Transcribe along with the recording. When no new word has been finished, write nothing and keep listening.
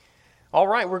All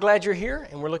right, we're glad you're here,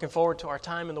 and we're looking forward to our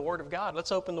time in the Word of God.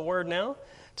 Let's open the Word now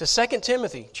to 2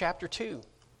 Timothy chapter 2.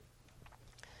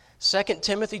 2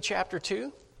 Timothy chapter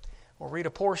 2. We'll read a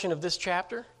portion of this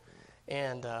chapter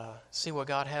and see what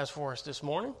God has for us this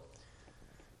morning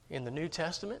in the New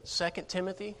Testament. 2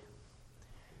 Timothy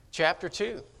chapter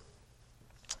 2.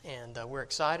 And we're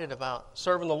excited about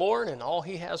serving the Lord and all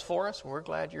He has for us. We're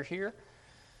glad you're here.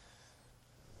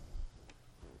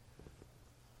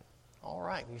 All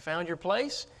right, you found your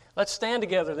place. Let's stand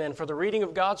together then for the reading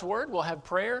of God's Word. We'll have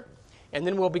prayer, and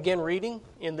then we'll begin reading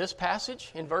in this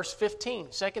passage in verse 15.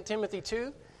 2 Timothy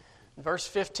 2, verse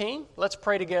 15. Let's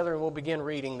pray together, and we'll begin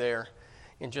reading there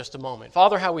in just a moment.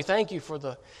 Father, how we thank you for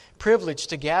the privilege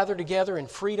to gather together in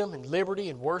freedom and liberty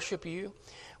and worship you.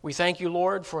 We thank you,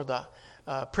 Lord, for the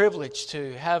privilege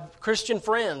to have Christian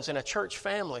friends and a church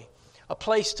family, a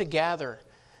place to gather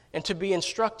and to be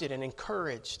instructed and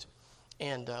encouraged.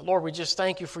 And Lord, we just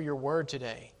thank you for your word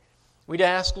today. We'd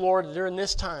ask, Lord, during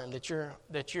this time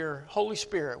that your Holy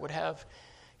Spirit would have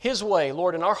His way,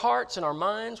 Lord, in our hearts and our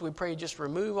minds. We pray just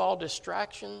remove all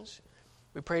distractions.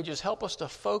 We pray just help us to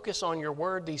focus on your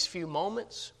word these few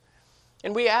moments.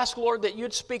 And we ask, Lord, that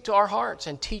you'd speak to our hearts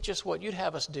and teach us what you'd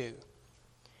have us do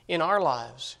in our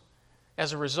lives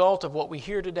as a result of what we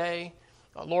hear today.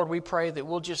 Lord, we pray that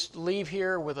we'll just leave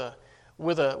here with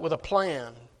a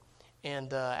plan.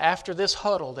 And after this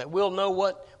huddle, that we'll know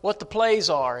what the plays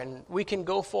are, and we can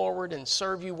go forward and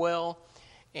serve you well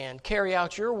and carry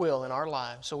out your will in our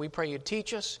lives. So we pray you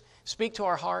teach us, speak to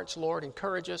our hearts, Lord,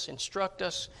 encourage us, instruct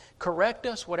us, correct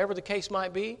us, whatever the case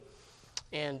might be.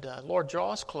 And Lord,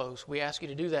 draw us close. We ask you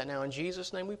to do that now. In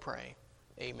Jesus' name we pray.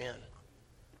 Amen.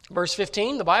 Verse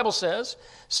 15, the Bible says,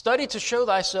 "Study to show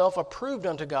thyself approved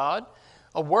unto God,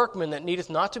 a workman that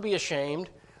needeth not to be ashamed,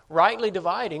 rightly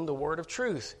dividing the word of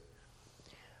truth.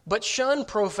 But shun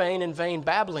profane and vain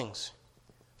babblings,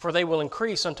 for they will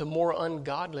increase unto more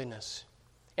ungodliness.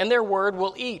 And their word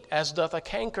will eat as doth a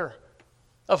canker,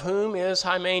 of whom is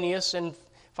Hymenaeus and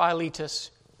Philetus,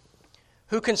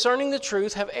 who concerning the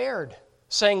truth have erred,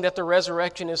 saying that the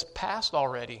resurrection is past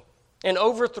already, and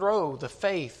overthrow the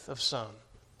faith of some.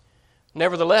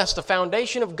 Nevertheless, the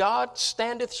foundation of God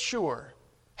standeth sure,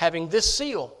 having this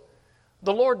seal,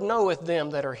 the Lord knoweth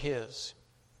them that are His.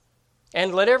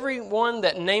 And let every one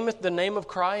that nameth the name of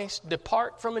Christ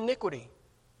depart from iniquity.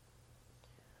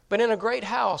 But in a great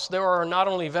house there are not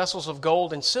only vessels of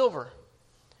gold and silver,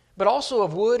 but also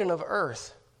of wood and of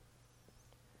earth,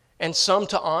 and some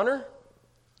to honor,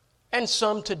 and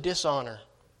some to dishonor.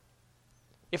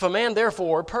 If a man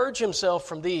therefore purge himself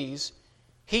from these,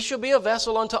 he shall be a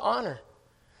vessel unto honor,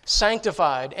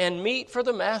 sanctified and meet for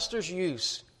the master's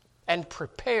use, and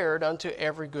prepared unto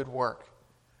every good work.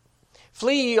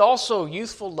 Flee ye also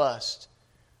youthful lust,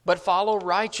 but follow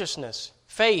righteousness,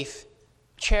 faith,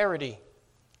 charity,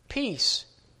 peace,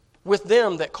 with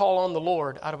them that call on the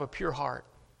Lord out of a pure heart.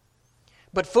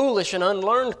 But foolish and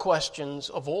unlearned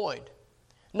questions avoid,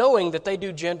 knowing that they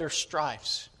do gender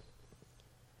strifes.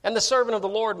 And the servant of the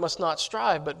Lord must not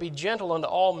strive, but be gentle unto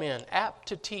all men, apt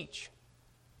to teach,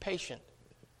 patient,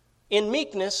 in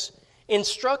meekness,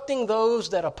 instructing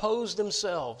those that oppose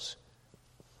themselves,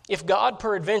 if God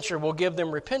peradventure will give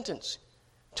them repentance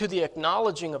to the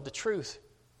acknowledging of the truth,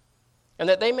 and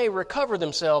that they may recover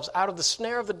themselves out of the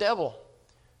snare of the devil,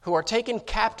 who are taken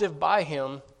captive by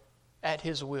him at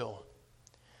his will."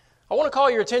 I want to call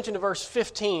your attention to verse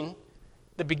 15,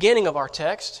 the beginning of our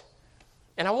text.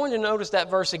 And I want you to notice that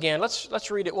verse again.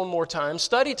 Let's read it one more time.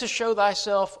 "Study to show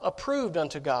thyself approved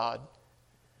unto God,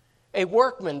 a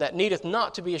workman that needeth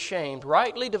not to be ashamed,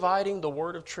 rightly dividing the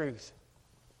word of truth."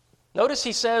 Notice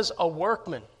he says a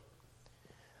workman.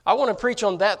 I want to preach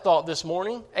on that thought this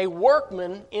morning. A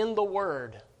workman in the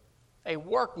Word. A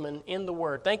workman in the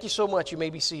Word. Thank you so much. You may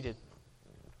be seated.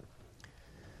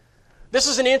 This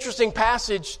is an interesting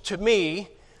passage to me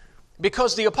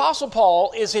because the Apostle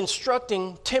Paul is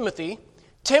instructing Timothy.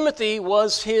 Timothy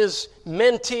was his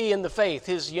mentee in the faith,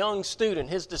 his young student,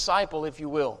 his disciple, if you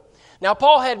will. Now,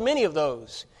 Paul had many of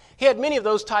those. He had many of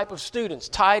those type of students,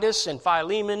 Titus and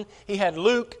Philemon. He had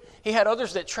Luke. He had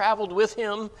others that traveled with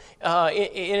him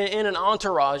in an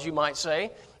entourage, you might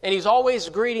say. And he's always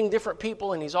greeting different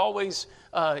people, and he's always,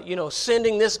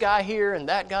 sending this guy here and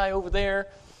that guy over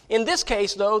there. In this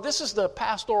case, though, this is the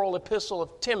pastoral epistle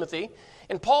of Timothy.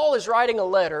 And Paul is writing a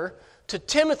letter to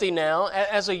Timothy now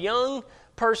as a young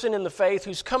person in the faith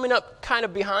who's coming up kind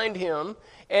of behind him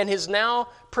and is now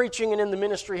preaching and in the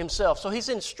ministry himself. So he's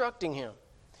instructing him.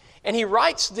 And he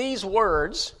writes these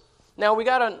words. Now, we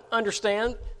got to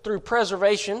understand through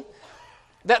preservation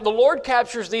that the Lord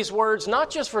captures these words not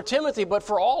just for Timothy, but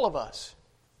for all of us.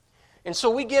 And so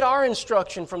we get our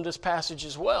instruction from this passage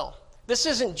as well. This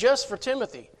isn't just for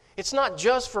Timothy. It's not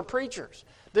just for preachers.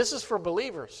 This is for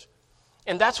believers.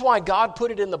 And that's why God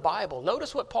put it in the Bible.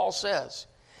 Notice what Paul says.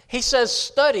 He says,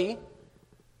 study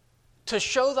to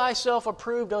show thyself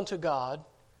approved unto God,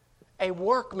 a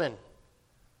workman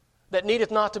that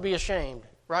needeth not to be ashamed,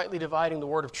 rightly dividing the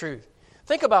word of truth.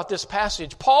 Think about this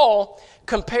passage. Paul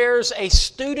compares a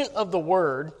student of the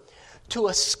Word to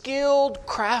a skilled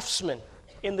craftsman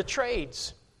in the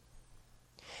trades.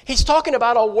 He's talking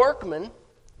about a workman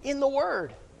in the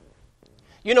Word.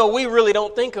 You know, we really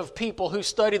don't think of people who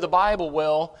study the Bible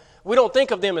well, we don't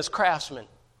think of them as craftsmen.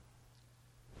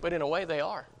 But in a way, they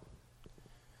are.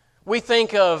 We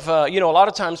think of, a lot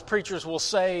of times preachers will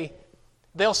say,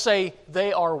 they'll say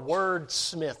they are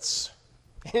wordsmiths.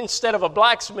 Instead of a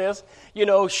blacksmith,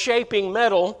 shaping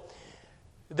metal,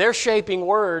 they're shaping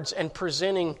words and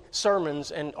presenting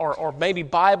sermons or maybe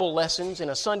Bible lessons in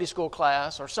a Sunday school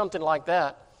class or something like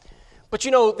that. But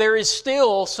there is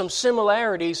still some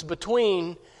similarities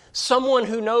between someone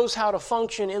who knows how to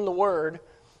function in the Word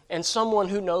and someone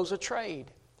who knows a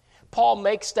trade. Paul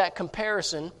makes that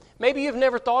comparison. Maybe you've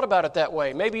never thought about it that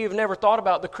way. Maybe you've never thought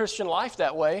about the Christian life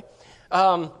that way.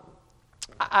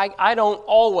 I don't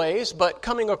always, but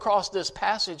coming across this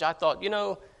passage, I thought,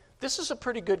 this is a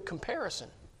pretty good comparison.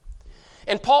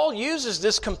 And Paul uses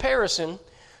this comparison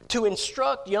to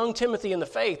instruct young Timothy in the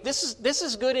faith. This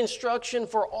is good instruction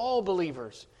for all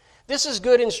believers. This is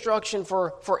good instruction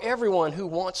for everyone who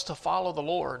wants to follow the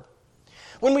Lord.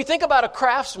 When we think about a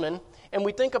craftsman and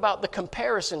we think about the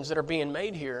comparisons that are being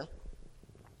made here,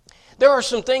 there are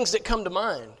some things that come to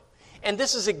mind. And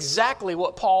this is exactly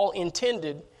what Paul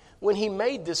intended when he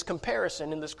made this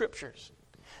comparison in the Scriptures.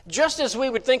 Just as we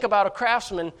would think about a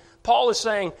craftsman, Paul is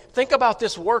saying, think about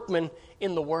this workman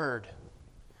in the Word.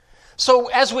 So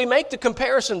as we make the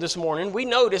comparison this morning, we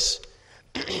notice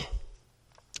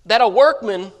that a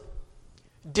workman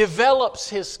develops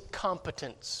his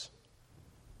competence.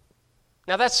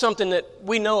 Now that's something that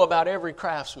we know about every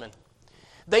craftsman.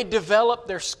 They develop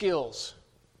their skills.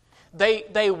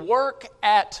 They work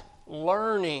at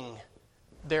learning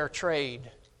their trade.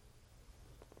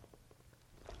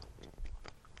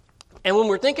 And when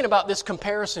we're thinking about this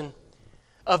comparison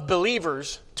of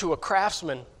believers to a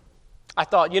craftsman, I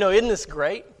thought, isn't this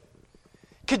great?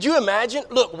 Could you imagine?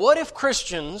 Look, what if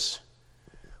Christians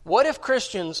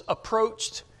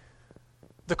approached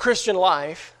the Christian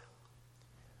life?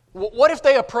 What if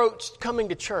they approached coming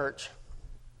to church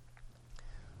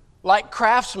like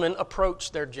craftsmen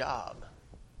approach their job?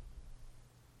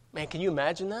 Man, can you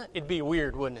imagine that? It'd be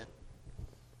weird, wouldn't it?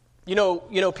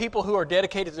 People who are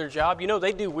dedicated to their job,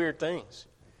 they do weird things.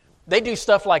 They do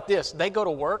stuff like this. They go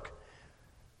to work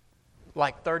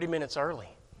like 30 minutes early.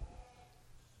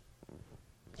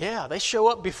 Yeah, they show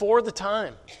up before the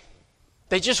time.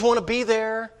 They just want to be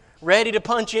there, ready to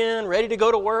punch in, ready to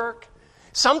go to work.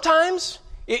 Sometimes,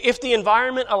 if the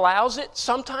environment allows it,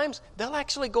 sometimes they'll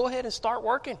actually go ahead and start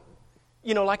working,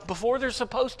 like before they're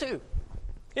supposed to.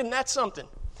 Isn't that something?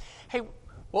 Hey,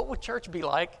 what would church be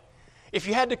like if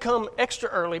you had to come extra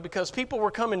early because people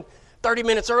were coming 30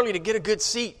 minutes early to get a good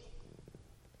seat?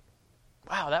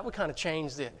 Wow, that would kind of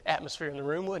change the atmosphere in the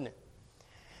room, wouldn't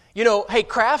it? Hey,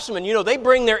 craftsmen, they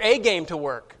bring their A game to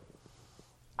work.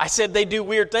 I said they do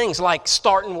weird things like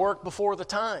starting work before the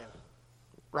time,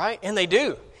 right? And they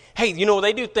do. Hey,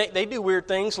 they do weird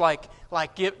things like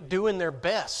doing their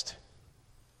best.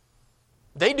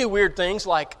 They do weird things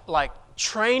like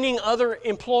training other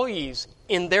employees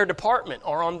in their department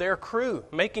or on their crew,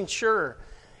 making sure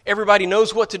everybody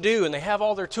knows what to do and they have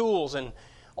all their tools and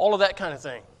all of that kind of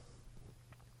thing.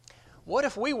 What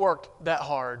if we worked that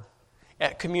hard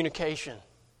at communication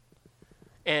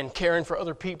and caring for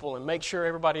other people and make sure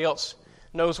everybody else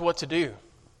knows what to do?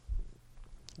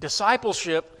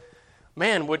 Discipleship,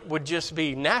 man, would just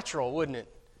be natural, wouldn't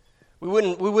it? We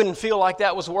wouldn't feel like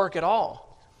that was work at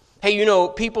all. Hey,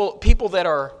 people that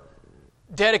are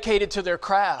dedicated to their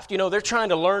craft, they're trying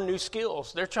to learn new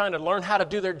skills. They're trying to learn how to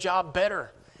do their job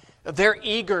better. They're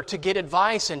eager to get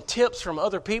advice and tips from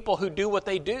other people who do what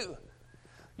they do.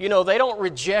 They don't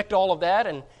reject all of that,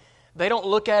 and they don't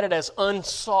look at it as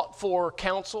unsought for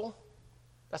counsel.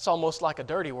 That's almost like a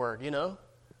dirty word, And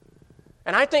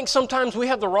I think sometimes we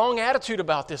have the wrong attitude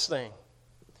about this thing.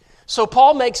 So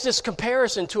Paul makes this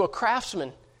comparison to a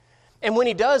craftsman. And when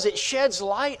he does, it sheds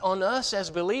light on us as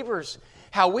believers,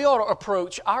 how we ought to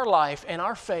approach our life and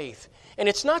our faith. And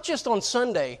it's not just on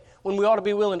Sunday when we ought to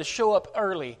be willing to show up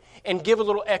early and give a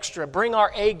little extra, bring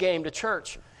our A game to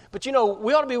church. But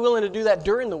we ought to be willing to do that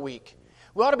during the week.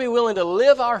 We ought to be willing to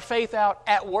live our faith out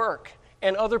at work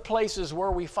and other places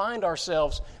where we find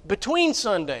ourselves between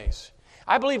Sundays.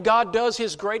 I believe God does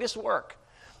His greatest work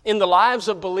in the lives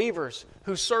of believers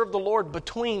who serve the Lord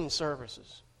between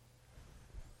services.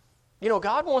 You know,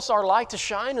 God wants our light to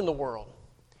shine in the world.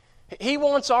 He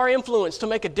wants our influence to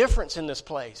make a difference in this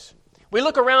place. We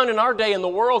look around in our day and the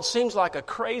world seems like a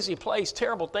crazy place.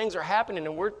 Terrible things are happening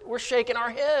and we're shaking our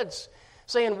heads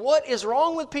saying, what is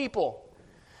wrong with people?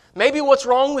 Maybe what's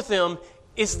wrong with them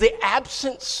is the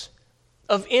absence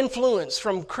of influence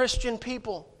from Christian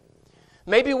people.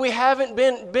 Maybe we haven't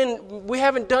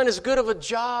done as good of a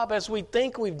job as we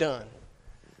think we've done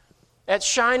at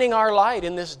shining our light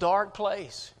in this dark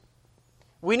place.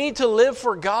 We need to live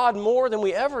for God more than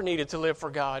we ever needed to live for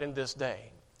God in this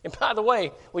day. And by the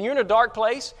way, when you're in a dark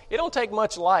place, it don't take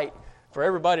much light for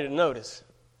everybody to notice.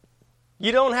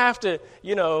 You don't have to,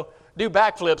 do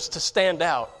backflips to stand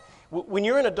out. When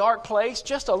you're in a dark place,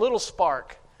 just a little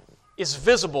spark is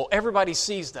visible. Everybody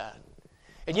sees that.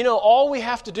 And all we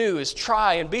have to do is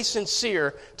try and be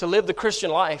sincere to live the Christian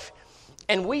life.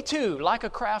 And we too, like a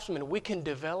craftsman, we can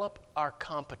develop our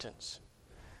competence.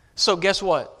 So guess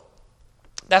what?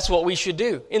 That's what we should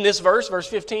do. In this verse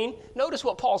 15, notice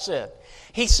what Paul said.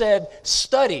 He said,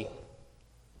 study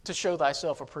to show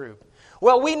thyself approved.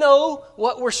 Well, we know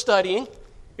what we're studying.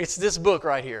 It's this book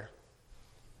right here.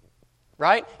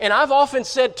 Right? And I've often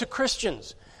said to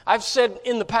Christians, I've said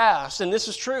in the past, and this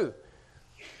is true,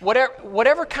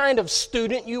 whatever kind of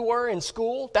student you were in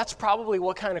school, that's probably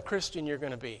what kind of Christian you're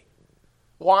going to be.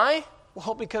 Why?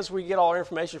 Well, because we get all our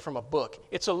information from a book.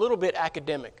 It's a little bit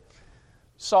academic.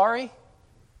 Sorry,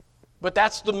 but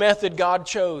that's the method God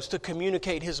chose to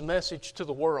communicate His message to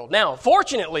the world. Now,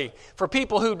 fortunately, for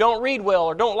people who don't read well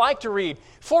or don't like to read,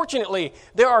 fortunately,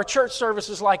 there are church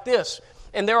services like this,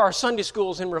 and there are Sunday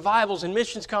schools and revivals and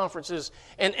missions conferences,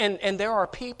 and there are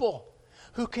people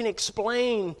who can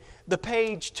explain the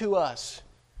page to us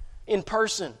in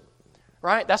person,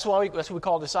 right? That's what we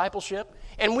call discipleship,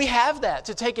 and we have that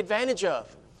to take advantage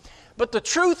of. But the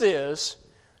truth is,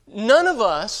 none of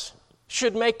us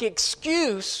should make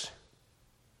excuse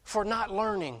for not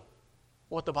learning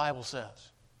what the Bible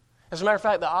says. As a matter of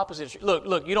fact, the opposite.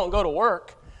 Look, you don't go to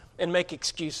work and make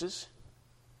excuses.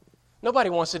 Nobody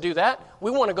wants to do that.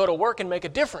 We want to go to work and make a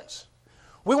difference.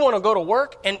 We want to go to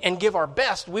work and give our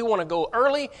best. We want to go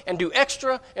early and do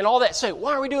extra and all that. Say,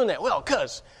 why are we doing that? Well,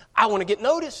 because I want to get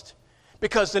noticed.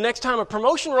 Because the next time a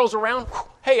promotion rolls around,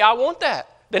 hey, I want that.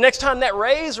 The next time that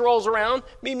raise rolls around,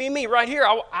 me, right here,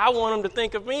 I want them to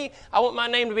think of me. I want my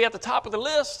name to be at the top of the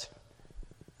list.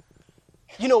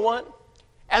 You know what?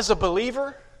 As a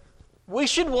believer, we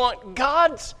should want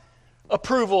God's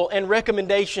approval and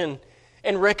recommendation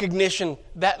and recognition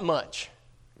that much.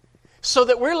 So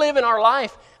that we're living our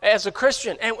life as a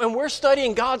Christian and we're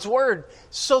studying God's Word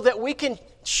so that we can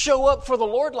show up for the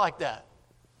Lord like that.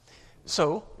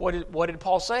 So, what did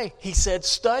Paul say? He said,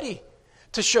 study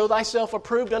to show thyself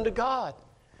approved unto God.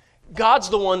 God's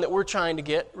the one that we're trying to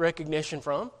get recognition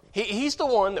from. He's the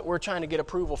one that we're trying to get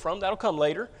approval from. That'll come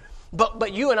later.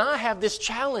 But you and I have this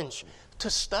challenge to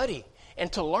study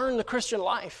and to learn the Christian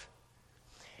life.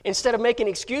 Instead of making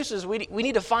excuses, we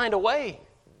need to find a way.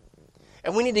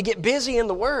 And we need to get busy in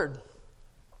the Word.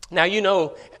 Now,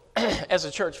 as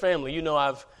a church family,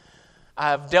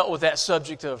 I've dealt with that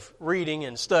subject of reading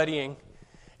and studying.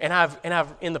 And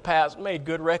I've in the past made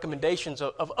good recommendations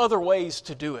of other ways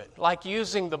to do it. Like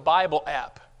using the Bible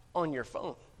app on your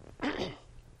phone.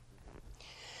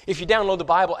 If you download the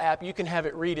Bible app, you can have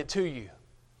it read it to you.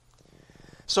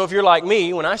 So if you're like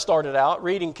me, when I started out,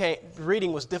 reading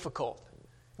was difficult.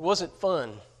 It wasn't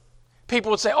fun. People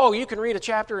would say, you can read a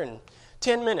chapter in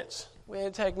 10 minutes. Well,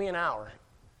 it'd take me an hour.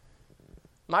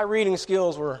 My reading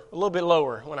skills were a little bit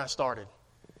lower when I started.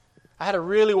 I had to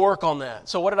really work on that.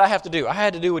 So what did I have to do? I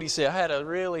had to do what he said. I had to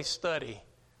really study.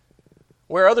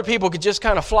 Where other people could just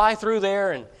kind of fly through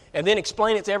there and then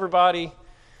explain it to everybody,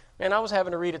 man, I was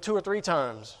having to read it 2 or 3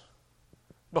 times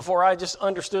before I just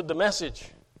understood the message.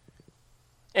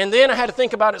 And then I had to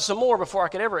think about it some more before I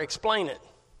could ever explain it.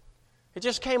 It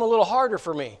just came a little harder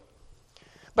for me.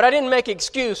 But I didn't make an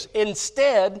excuse.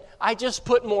 Instead, I just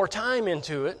put more time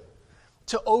into it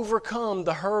to overcome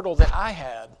the hurdle that I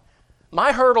had.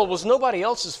 My hurdle was nobody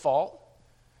else's fault.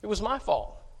 It was my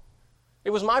fault. It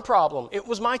was my problem. It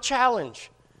was my challenge.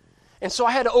 And so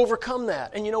I had to overcome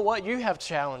that. And you know what? You have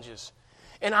challenges.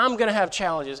 And I'm going to have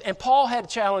challenges. And Paul had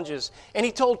challenges. And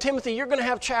he told Timothy, you're going to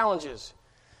have challenges.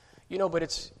 But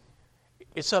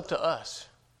it's up to us.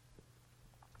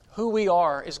 Who we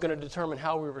are is going to determine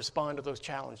how we respond to those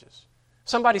challenges.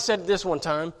 Somebody said this one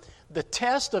time, the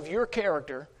test of your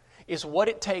character is what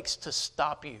it takes to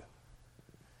stop you.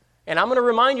 And I'm going to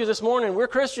remind you this morning, we're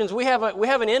Christians, we have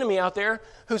an enemy out there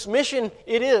whose mission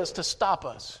it is to stop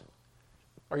us.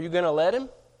 Are you going to let him?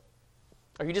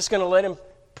 Are you just going to let him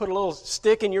put a little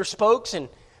stick in your spokes and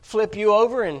flip you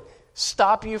over and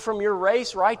stop you from your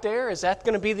race right there? Is that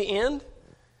going to be the end?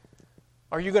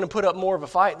 Are you going to put up more of a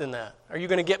fight than that? Are you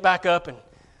going to get back up and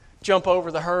jump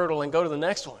over the hurdle and go to the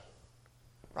next one?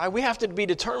 Right? We have to be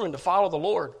determined to follow the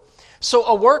Lord. So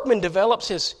a workman develops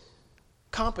his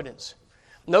competence.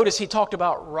 Notice he talked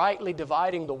about rightly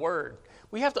dividing the word.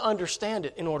 We have to understand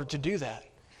it in order to do that.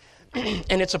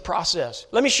 And it's a process.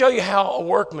 Let me show you how a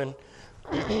workman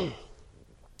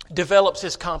develops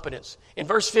his competence. In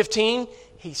verse 15,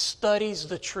 he studies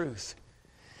the truth.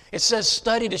 It says,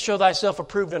 study to show thyself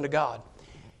approved unto God.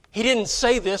 He didn't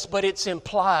say this, but it's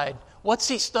implied. What's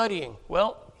he studying?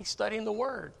 Well, he's studying the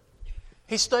Word.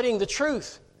 He's studying the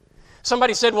truth.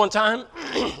 Somebody said one time,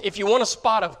 if you want to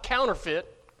spot a counterfeit,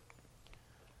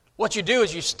 what you do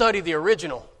is you study the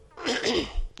original. You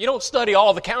don't study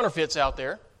all the counterfeits out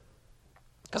there,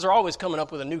 because they're always coming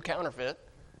up with a new counterfeit.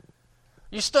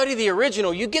 You study the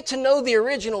original. You get to know the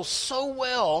original so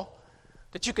well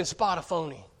that you can spot a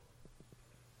phony.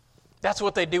 That's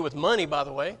what they do with money, by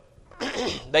the way.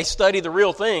 They study the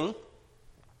real thing,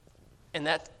 and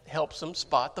that helps them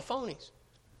spot the phonies.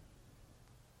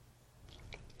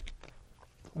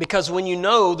 Because when you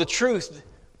know the truth,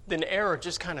 then error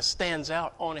just kind of stands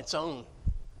out on its own.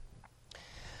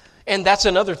 And that's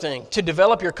another thing. To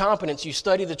develop your competence, you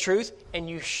study the truth and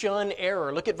you shun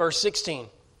error. Look at verse 16.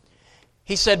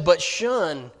 He said, but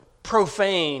shun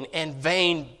profane and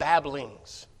vain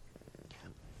babblings.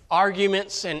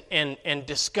 Arguments and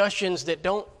discussions that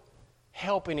don't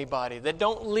help anybody, that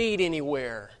don't lead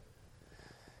anywhere.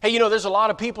 Hey, there's a lot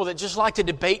of people that just like to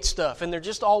debate stuff, and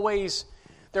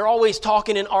they're always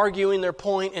talking and arguing their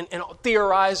point and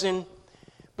theorizing.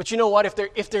 But you know what?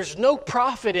 If there's no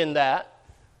profit in that,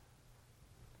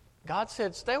 God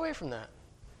said, stay away from that.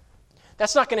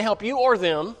 That's not going to help you or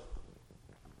them,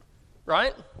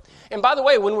 right? And by the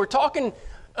way, when we're talking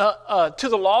to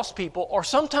the lost people, or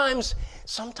sometimes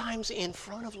in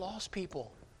front of lost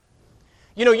people,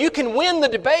 you can win the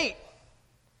debate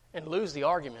and lose the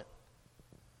argument.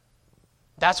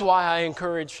 That's why I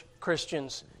encourage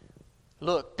Christians,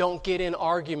 look, don't get in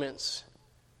arguments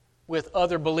with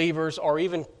other believers or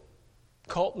even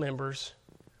cult members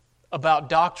about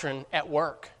doctrine at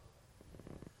work.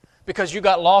 Because you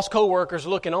got lost coworkers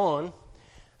looking on.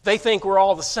 They think we're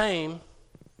all the same.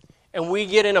 And we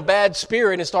get in a bad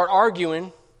spirit and start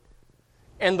arguing.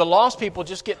 And the lost people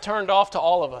just get turned off to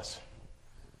all of us.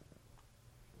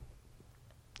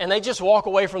 And they just walk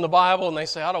away from the Bible and they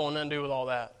say, I don't want nothing to do with all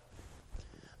that.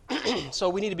 So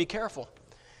we need to be careful.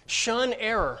 Shun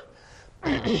error.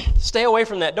 Stay away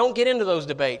from that. Don't get into those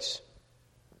debates.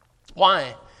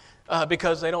 Why?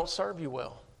 Because they don't serve you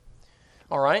well.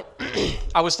 All right?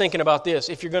 I was thinking about this.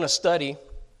 If you're going to study,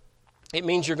 it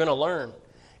means you're going to learn.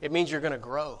 It means you're going to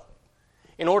grow.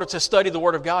 In order to study the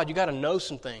Word of God, you got to know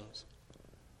some things.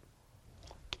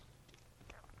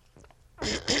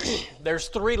 There's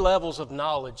 3 levels of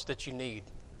knowledge that you need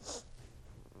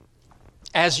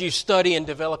as you study and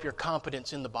develop your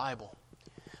competence in the Bible.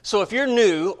 So if you're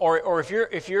new, or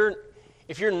if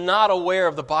you're not aware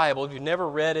of the Bible, you've never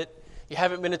read it, you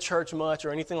haven't been to church much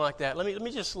or anything like that, let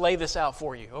me just lay this out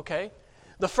for you, okay?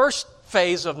 The first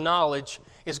phase of knowledge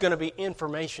is going to be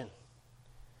information.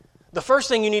 The first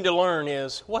thing you need to learn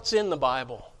is what's in the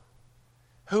Bible.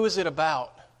 Who is it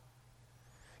about?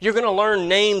 You're going to learn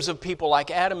names of people like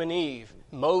Adam and Eve,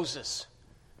 Moses,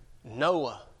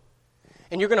 Noah.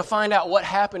 And you're going to find out what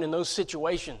happened in those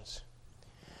situations.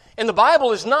 And the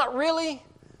Bible is not really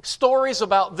stories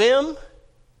about them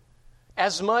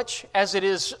as much as it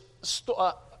is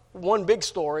one big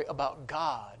story about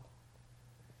God.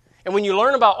 And when you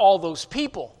learn about all those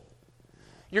people,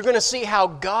 you're going to see how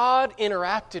God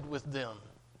interacted with them.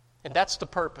 And that's the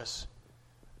purpose.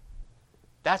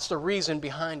 That's the reason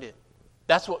behind it.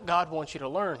 That's what God wants you to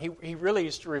learn. He really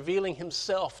is revealing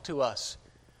Himself to us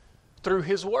through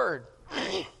His Word.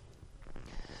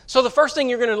 So the first thing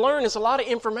you're going to learn is a lot of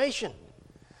information.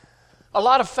 A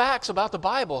lot of facts about the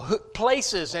Bible,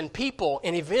 places and people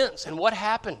and events and what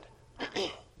happened.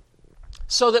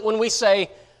 So that when we say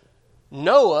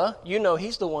Noah, you know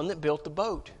he's the one that built the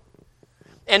boat.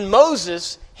 And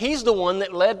Moses, he's the one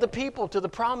that led the people to the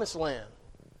promised land.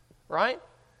 Right?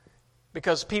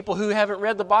 Because people who haven't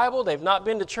read the Bible, they've not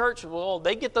been to church, well,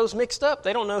 they get those mixed up.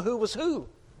 They don't know who was who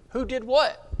did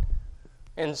what.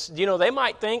 And, they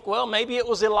might think, well, maybe it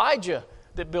was Elijah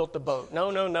that built the boat.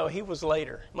 No, he was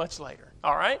later, much later.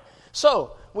 All right?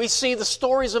 So, we see the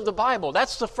stories of the Bible.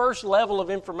 That's the first level of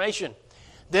information.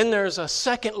 Then there's a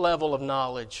second level of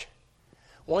knowledge.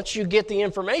 Once you get the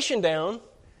information down,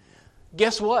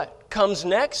 guess what? Comes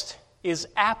next is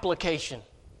application.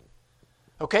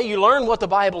 Okay, you learn what the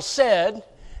Bible said.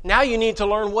 Now you need to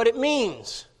learn what it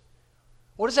means.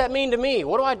 What does that mean to me?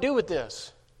 What do I do with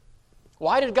this?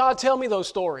 Why did God tell me those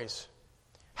stories?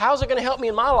 How's it going to help me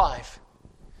in my life?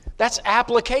 That's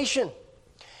application.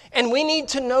 And we need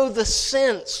to know the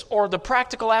sense or the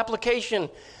practical application,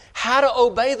 how to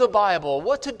obey the Bible,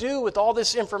 what to do with all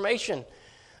this information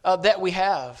that we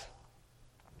have.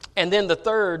 And then the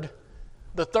third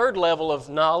level of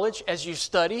knowledge, as you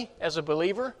study as a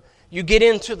believer, you get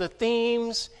into the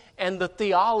themes and the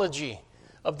theology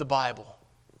of the Bible.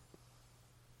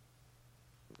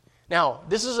 Now,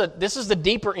 this is the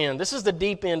deeper end. This is the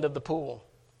deep end of the pool.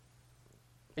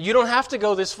 You don't have to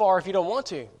go this far if you don't want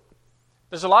to.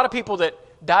 There's a lot of people that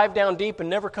dive down deep and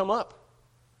never come up.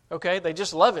 Okay? They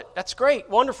just love it. That's great.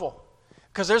 Wonderful.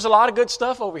 Because there's a lot of good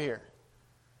stuff over here.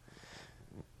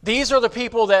 These are the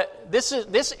people that,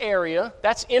 this area,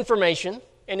 that's information,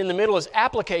 and in the middle is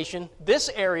application. This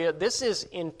area, this is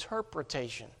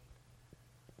interpretation.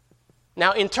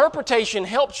 Now, interpretation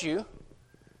helps you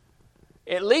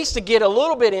at least to get a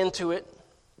little bit into it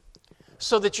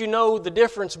so that you know the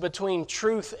difference between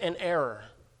truth and error.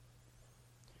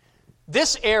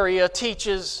 This area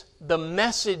teaches the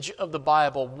message of the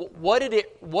Bible. What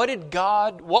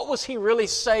was He really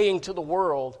saying to the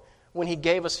world when He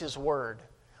gave us His Word?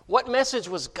 What message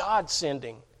was God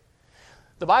sending?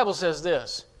 The Bible says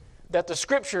this, that the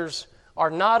Scriptures are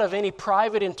not of any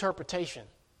private interpretation.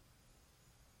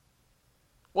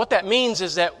 What that means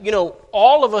is that,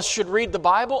 all of us should read the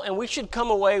Bible and we should come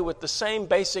away with the same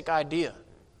basic idea.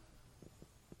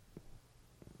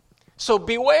 So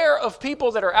beware of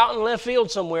people that are out in left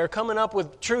field somewhere coming up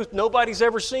with truth nobody's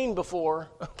ever seen before.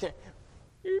 Okay,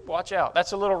 watch out.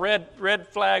 That's a little red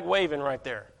flag waving right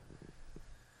there.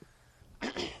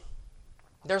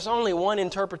 There's only one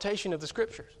interpretation of the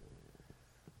Scriptures.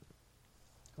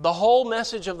 The whole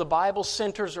message of the Bible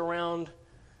centers around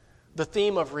the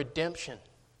theme of redemption.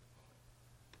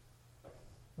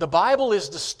 The Bible is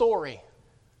the story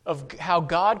of how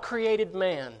God created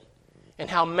man and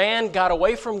how man got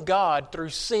away from God through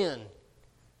sin.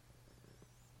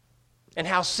 And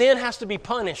how sin has to be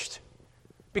punished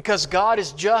because God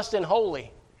is just and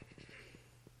holy.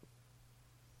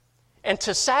 And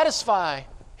to satisfy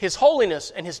His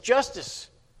holiness and His justice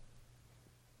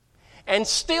and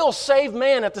still save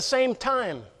man at the same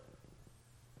time,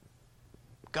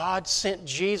 God sent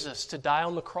Jesus to die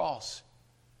on the cross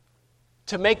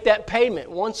to make that payment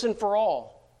once and for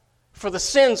all for the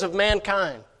sins of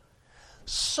mankind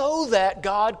so that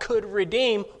God could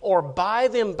redeem or buy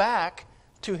them back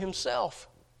to Himself.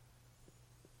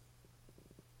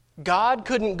 God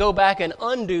couldn't go back and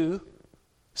undo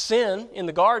sin in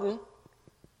the garden.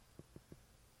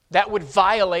 That would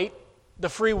violate the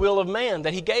free will of man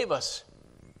that He gave us.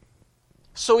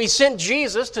 So He sent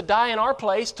Jesus to die in our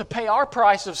place, to pay our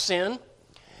price of sin.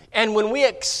 And when we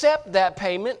accept that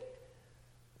payment,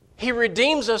 He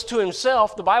redeems us to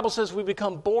Himself. The Bible says we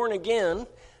become born again.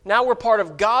 Now we're part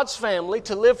of God's family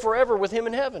to live forever with Him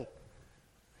in heaven.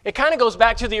 It kind of goes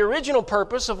back to the original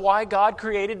purpose of why God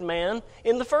created man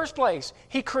in the first place.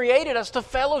 He created us to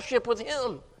fellowship with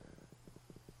Him.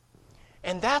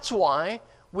 And that's why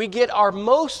we get our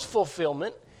most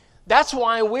fulfillment. That's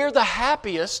why we're the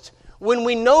happiest when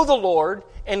we know the Lord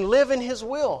and live in His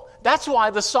will. That's why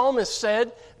the psalmist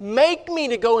said, "Make me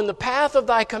to go in the path of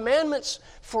Thy commandments,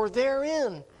 for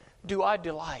therein do I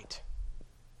delight."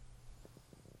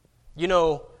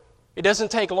 It doesn't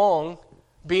take long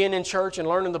being in church and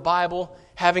learning the Bible,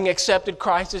 having accepted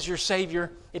Christ as your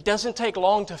Savior. It doesn't take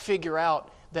long to figure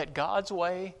out that God's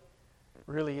way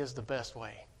really is the best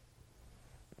way.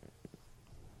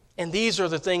 And these are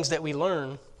the things that we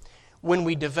learn when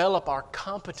we develop our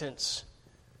competence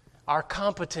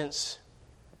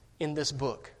in this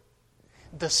book.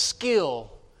 The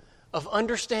skill of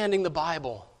understanding the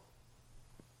Bible.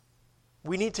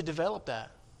 We need to develop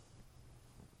that.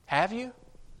 Have you?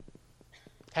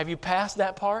 Have you passed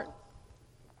that part?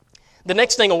 The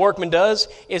next thing a workman does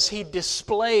is he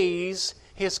displays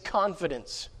his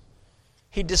confidence.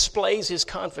 He displays his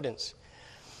confidence.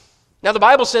 Now the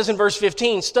Bible says in verse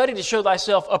 15, "Study to show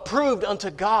thyself approved unto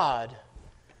God."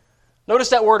 Notice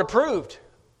that word approved.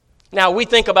 Now we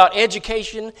think about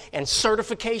education and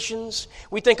certifications.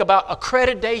 We think about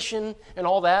accreditation and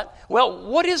all that. Well,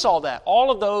 what is all that?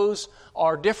 All of those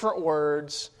are different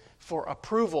words for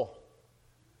approval.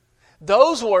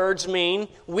 Those words mean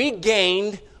we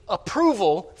gained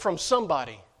approval from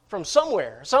somebody, from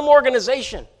somewhere. Some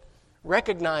organization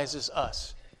recognizes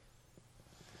us.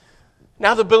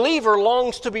 Now the believer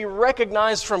longs to be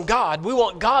recognized from God. We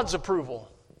want God's approval.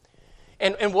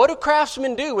 And what do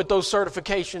craftsmen do with those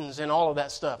certifications and all of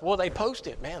that stuff? Well, they post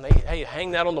it. Man, they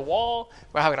hang that on the wall.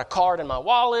 Well, I've got a card in my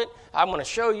wallet. I'm going to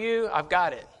show you. I've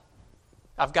got it.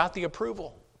 I've got the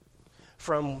approval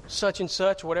from such and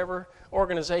such, whatever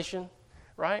organization,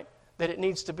 right, that it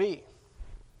needs to be.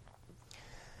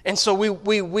 And so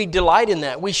we delight in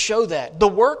that. We show that. The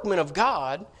workman of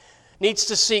God needs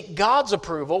to seek God's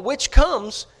approval, which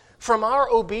comes from our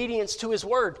obedience to His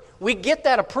Word. We get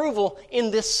that approval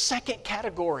in this second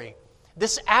category,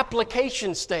 this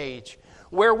application stage,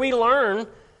 where we learn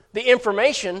the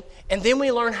information and then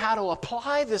we learn how to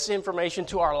apply this information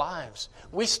to our lives.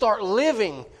 We start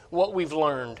living what we've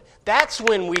learned. That's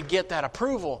when we get that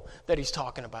approval that he's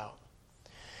talking about.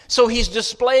 So he's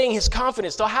displaying his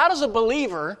confidence. So how does a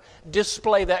believer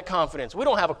display that confidence? We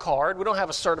don't have a card. We don't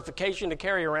have a certification to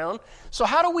carry around. So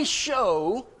how do we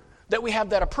show that we have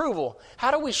that approval?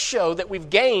 How do we show that we've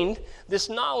gained this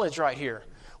knowledge right here?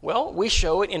 Well, we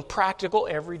show it in practical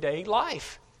everyday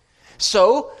life.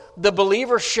 So the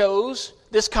believer shows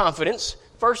this confidence,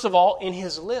 first of all, in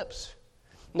his lips.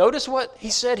 Notice what he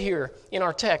said here in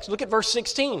our text. Look at verse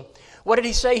 16. What did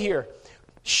he say here?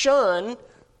 Shun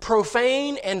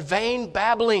profane and vain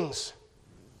babblings.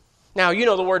 Now, you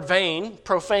know the word vain.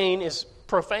 Profane is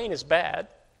bad.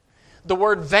 The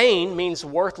word vain means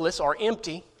worthless or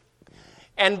empty.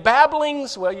 And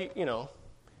babblings, well, you know,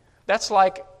 that's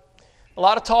like a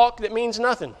lot of talk that means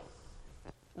nothing,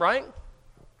 right?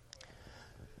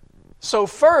 So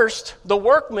first, the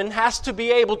workman has to be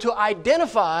able to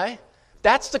identify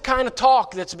that's the kind of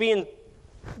talk that's being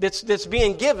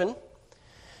given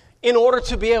in order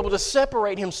to be able to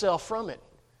separate himself from it.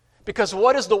 Because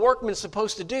what is the workman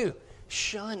supposed to do?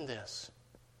 Shun this.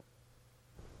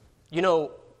 You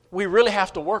know, we really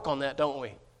have to work on that, don't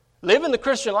we? Living the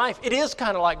Christian life, it is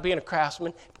kind of like being a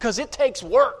craftsman because it takes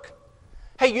work.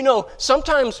 Hey, you know,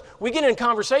 sometimes we get in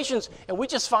conversations and we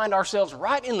just find ourselves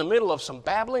right in the middle of some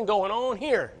babbling going on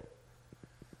here.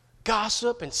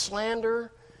 Gossip and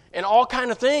slander and all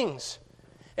kind of things.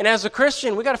 And as a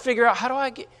Christian, we got to figure out how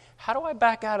do I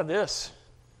back out of this?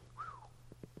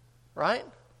 Right?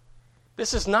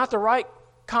 This is not the right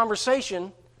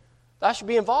conversation that I should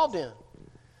be involved in.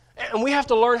 And we have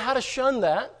to learn how to shun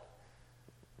that.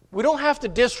 We don't have to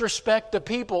disrespect the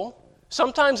people.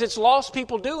 Sometimes it's lost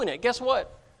people doing it. Guess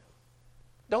what?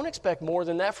 Don't expect more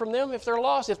than that from them if they're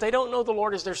lost. If they don't know the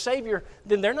Lord as their Savior,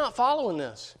 then they're not following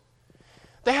this.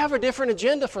 They have a different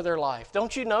agenda for their life.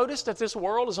 Don't you notice that this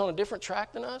world is on a different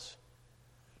track than us?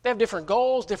 They have different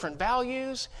goals, different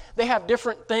values. They have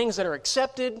different things that are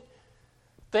accepted,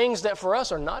 things that for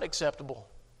us are not acceptable.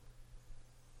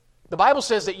 The Bible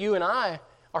says that you and I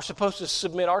are supposed to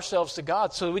submit ourselves to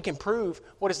God so that we can prove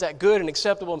what is that good and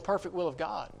acceptable and perfect will of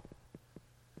God.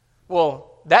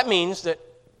 Well, that means that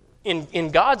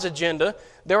in God's agenda,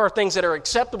 there are things that are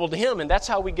acceptable to Him, and that's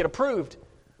how we get approved.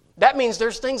 That means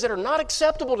there's things that are not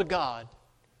acceptable to God.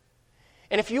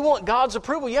 And if you want God's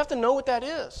approval, you have to know what that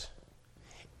is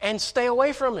and stay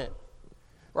away from it,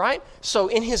 right? So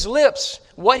in his lips,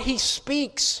 what he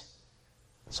speaks.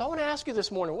 So I want to ask you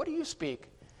this morning, what do you speak?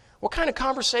 What kind of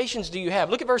conversations do you have?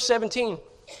 Look at verse 17.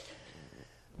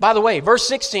 By the way, verse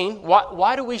 16,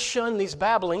 why do we shun these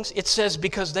babblings? It says,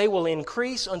 because they will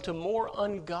increase unto more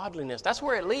ungodliness. That's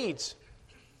where it leads.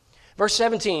 Verse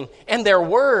 17, and their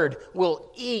word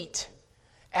will eat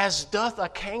as doth a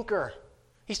canker.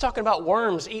 He's talking about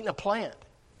worms eating a plant,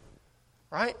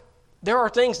 right? There are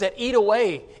things that eat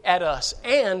away at us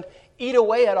and eat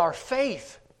away at our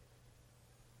faith.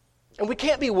 And we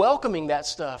can't be welcoming that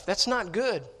stuff. That's not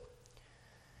good.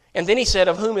 And then he said,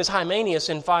 of whom is Hymenaeus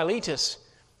and Philetus,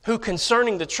 who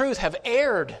concerning the truth have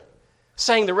erred,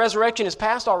 saying the resurrection is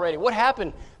past already. What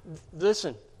happened?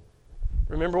 Listen,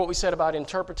 remember what we said about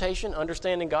interpretation,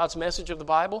 understanding God's message of the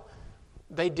Bible?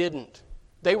 They didn't.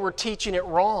 They were teaching it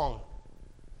wrong.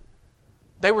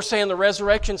 They were saying the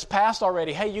resurrection's past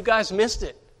already. Hey, you guys missed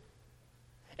it.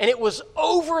 And it was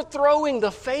overthrowing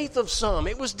the faith of some.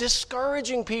 It was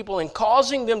discouraging people and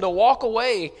causing them to walk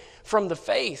away from the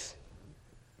faith.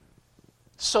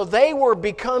 So they were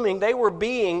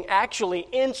being actually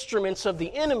instruments of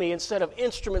the enemy instead of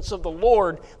instruments of the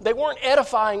Lord. They weren't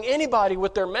edifying anybody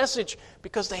with their message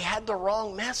because they had the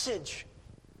wrong message.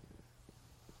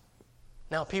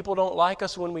 Now, people don't like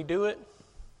us when we do it,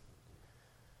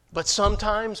 but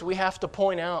sometimes we have to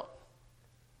point out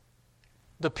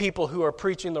the people who are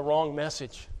preaching the wrong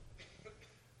message.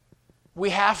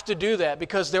 We have to do that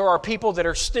because there are people that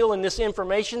are still in this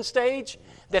information stage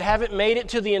that haven't made it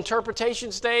to the interpretation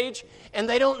stage, and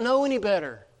they don't know any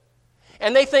better.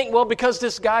 And they think, well, because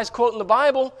this guy's quoting the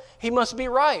Bible, he must be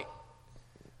right.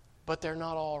 But they're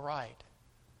not all right.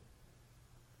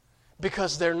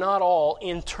 Because they're not all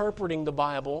interpreting the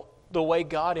Bible the way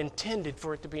God intended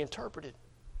for it to be interpreted.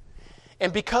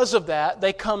 And because of that,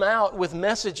 they come out with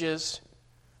messages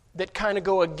that kind of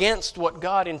go against what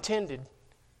God intended.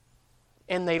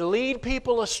 And they lead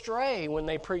people astray when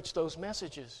they preach those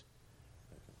messages.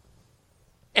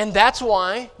 And that's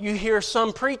why you hear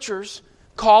some preachers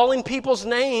calling people's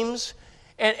names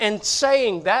and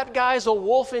saying, that guy's a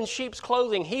wolf in sheep's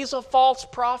clothing. He's a false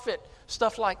prophet.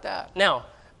 Stuff like that. Now,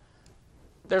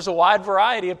 there's a wide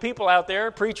variety of people out there,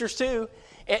 preachers too,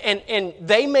 and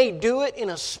they may do it in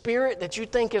a spirit that you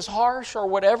think is harsh or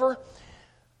whatever,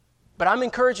 but I'm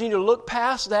encouraging you to look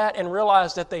past that and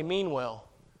realize that they mean well.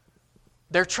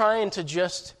 They're trying to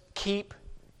just keep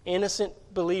innocent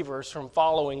believers from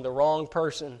following the wrong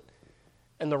person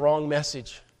and the wrong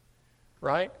message,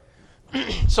 right?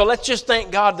 So let's just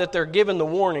thank God that they're given the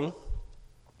warning.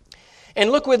 And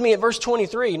look with me at verse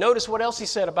 23. Notice what else he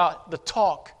said about the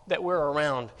talk that we're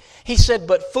around. He said,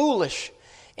 but foolish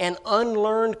and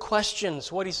unlearned questions,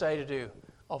 what did he say to do?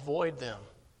 Avoid them,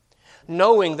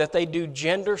 knowing that they do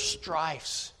gender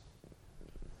strifes.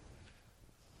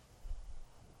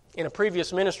 In a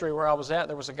previous ministry where I was at,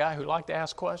 there was a guy who liked to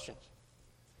ask questions.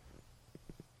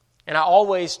 And I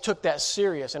always took that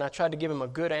serious, and I tried to give him a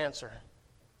good answer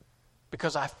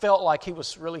because I felt like he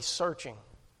was really searching.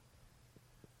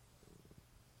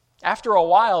 After a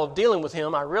while of dealing with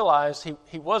him, I realized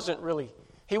he wasn't really,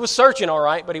 he was searching all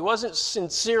right, but he wasn't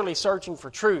sincerely searching for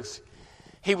truth.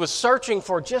 He was searching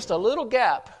for just a little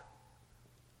gap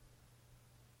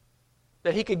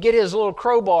that he could get his little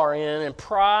crowbar in and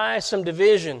pry some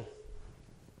division.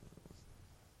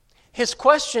 His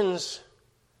questions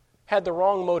had the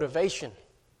wrong motivation.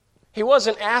 He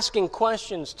wasn't asking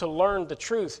questions to learn the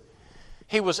truth.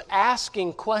 He was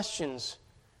asking questions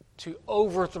to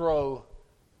overthrow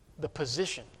the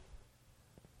position.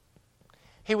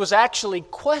 He was actually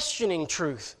questioning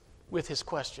truth with his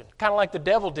question, kind of like the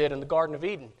devil did in the Garden of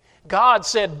Eden. God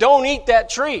said, don't eat that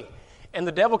tree. And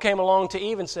the devil came along to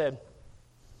Eve and said,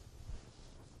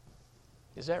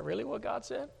 is that really what God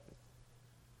said?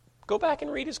 Go back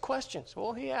and read his questions.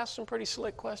 Well, he asked some pretty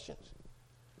slick questions.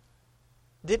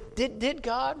 Did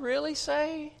God really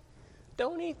say,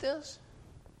 don't eat this?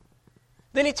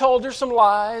 Then he told her some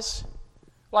lies.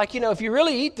 Like, if you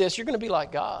really eat this, you're going to be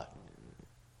like God.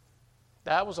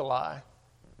 That was a lie.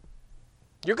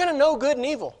 You're going to know good and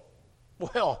evil.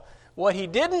 Well, what he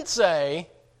didn't say,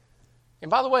 and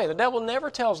by the way, the devil never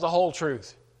tells the whole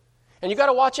truth. And you got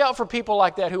to watch out for people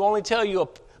like that who only tell you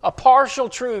a partial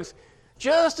truth,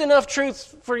 just enough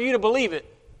truth for you to believe it.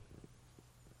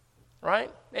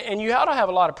 Right? And you ought to have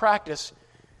a lot of practice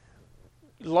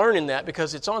learning that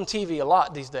because it's on TV a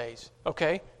lot these days.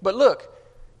 Okay? But look,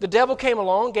 the devil came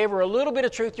along, gave her a little bit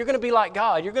of truth. You're going to be like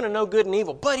God. You're going to know good and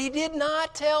evil. But he did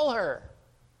not tell her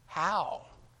how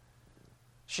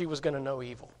she was going to know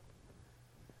evil.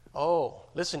 Oh,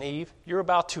 listen, Eve, you're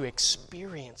about to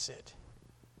experience it.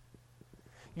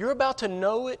 You're about to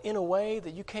know it in a way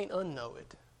that you can't unknow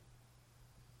it.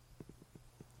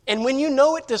 And when you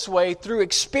know it this way through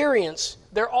experience,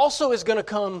 there also is going to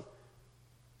come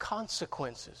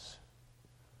consequences.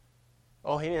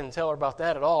 Oh, he didn't tell her about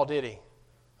that at all, did he?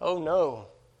 Oh, no.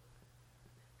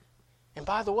 And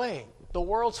by the way, the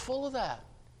world's full of that.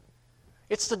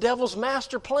 It's the devil's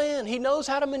master plan. He knows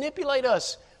how to manipulate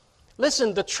us.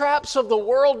 Listen, the traps of the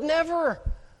world never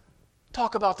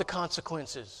talk about the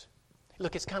consequences.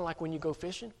 Look, it's kind of like when you go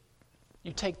fishing.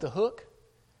 You take the hook,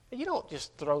 and you don't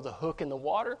just throw the hook in the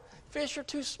water. Fish are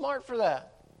too smart for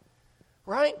that.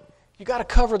 Right? You got to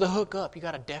cover the hook up. You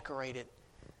got to decorate it.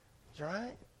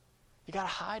 Right? You got to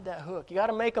hide that hook. You got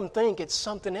to make them think it's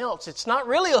something else. It's not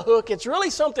really a hook. It's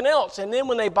really something else. And then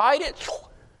when they bite it,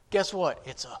 guess what?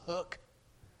 It's a hook.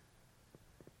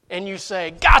 And you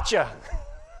say, gotcha.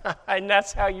 And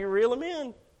that's how you reel them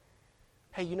in.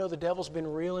 Hey, the devil's been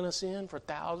reeling us in for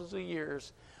thousands of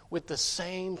years with the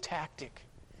same tactic.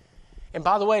 And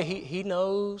by the way, he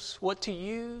knows what to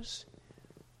use.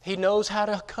 He knows how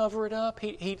to cover it up.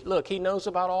 He knows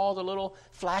about all the little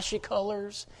flashy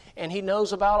colors, and he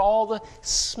knows about all the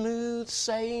smooth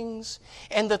sayings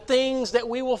and the things that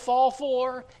we will fall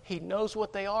for. He knows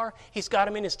what they are. He's got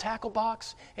them in his tackle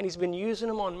box, and he's been using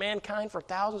them on mankind for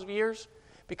thousands of years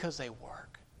because they work.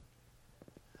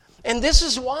 And this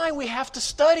is why we have to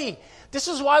study. This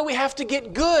is why we have to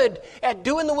get good at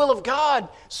doing the will of God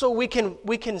so we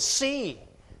can see.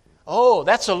 Oh,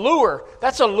 that's a lure.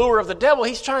 That's a lure of the devil.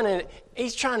 He's trying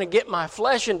to get my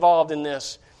flesh involved in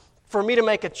this for me to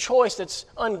make a choice that's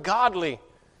ungodly.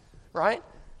 right?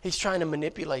 He's trying to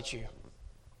manipulate you.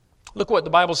 Look what the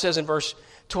Bible says in verse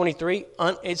 23.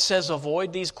 It says,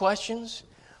 avoid these questions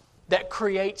that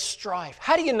create strife.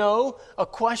 How do you know a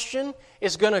question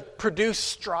is going to produce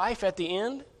strife at the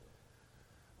end?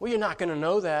 Well, you're not going to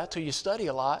know that till you study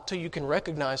a lot, till you can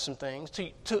recognize some things,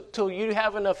 till you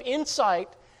have enough insight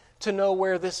to know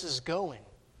where this is going,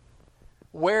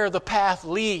 where the path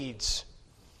leads.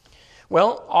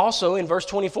 Well, also in verse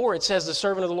 24, it says the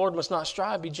servant of the Lord must not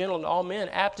strive, be gentle to all men,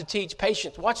 apt to teach,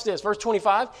 patience. Watch this, verse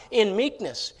 25, in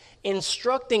meekness,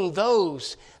 instructing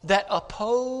those that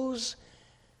oppose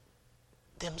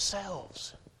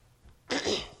themselves.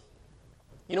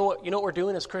 You know what we're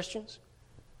doing as Christians?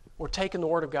 We're taking the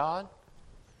Word of God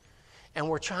and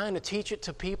we're trying to teach it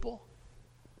to people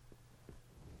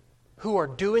who are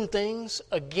doing things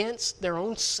against their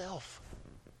own self.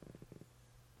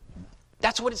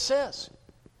 That's what it says.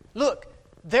 Look,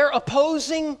 they're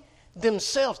opposing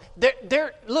themselves.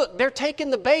 They're taking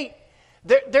the bait.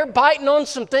 They're biting on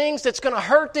some things that's going to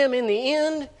hurt them in the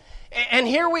end. And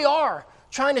here we are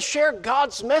trying to share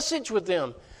God's message with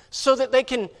them so that they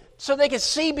can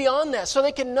see beyond that, so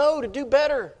they can know to do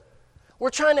better.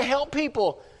 We're trying to help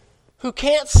people who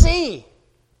can't see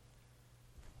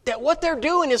that what they're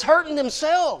doing is hurting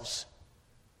themselves.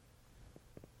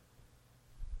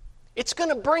 It's going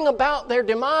to bring about their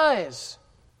demise.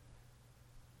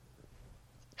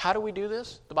 How do we do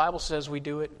this? The Bible says we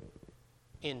do it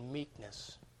in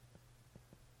meekness.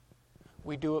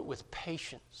 We do it with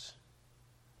patience.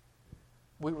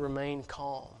 We remain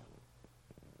calm.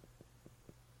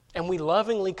 And we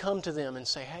lovingly come to them and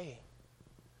say, hey,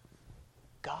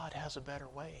 God has a better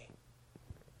way.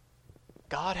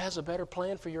 God has a better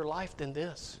plan for your life than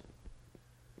this.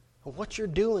 What you're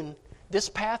doing, this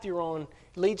path you're on,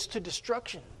 leads to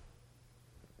destruction.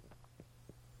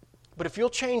 But if you'll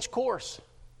change course,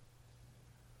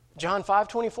 John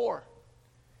 5:24,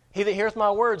 he that heareth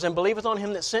my words and believeth on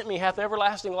him that sent me hath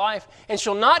everlasting life, and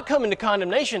shall not come into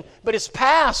condemnation, but is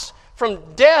passed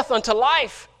from death unto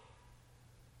life.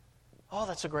 Oh,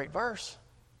 that's a great verse.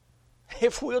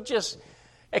 If we'll just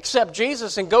accept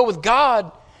Jesus and go with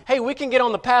God, hey, we can get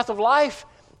on the path of life,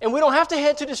 and we don't have to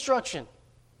head to destruction.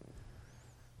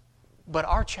 But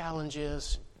our challenge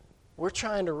is we're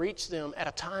trying to reach them at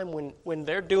a time when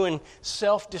they're doing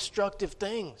self-destructive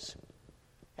things.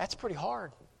 That's pretty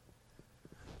hard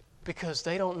because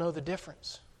they don't know the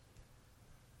difference.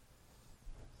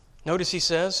 Notice he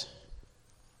says,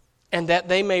 and that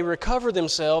they may recover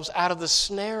themselves out of the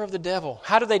snare of the devil.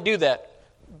 How do they do that?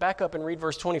 Back up and read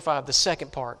verse 25, the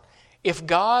second part. If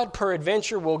God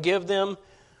peradventure will give them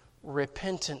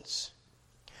repentance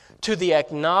to the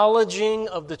acknowledging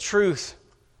of the truth.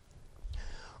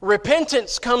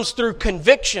 Repentance comes through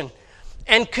conviction.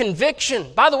 And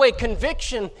conviction, by the way,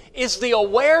 conviction is the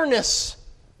awareness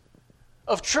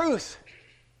of truth.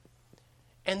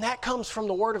 And that comes from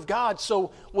the Word of God.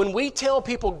 So when we tell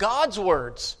people God's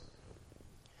words,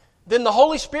 then the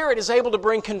Holy Spirit is able to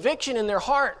bring conviction in their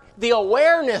heart. The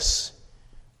awareness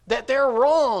that they're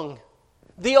wrong.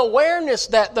 The awareness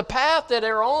that the path that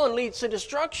they're on leads to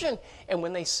destruction. And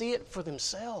when they see it for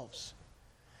themselves,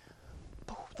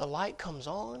 the light comes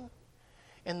on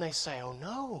and they say, oh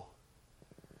no,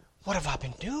 what have I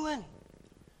been doing?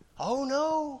 Oh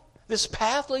no, this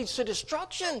path leads to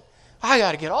destruction. I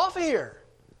got to get off of here.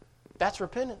 That's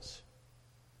repentance.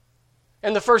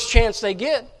 And the first chance they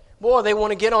get, boy, they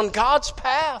want to get on God's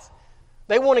path.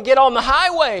 They want to get on the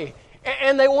highway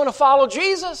and they want to follow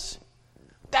Jesus.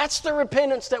 That's the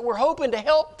repentance that we're hoping to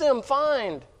help them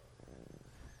find.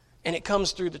 And it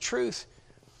comes through the truth.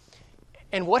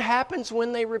 And what happens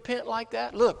when they repent like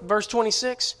that? Look, verse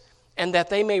 26, and that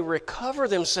they may recover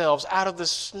themselves out of the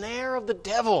snare of the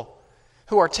devil,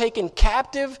 who are taken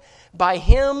captive by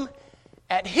him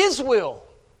at his will.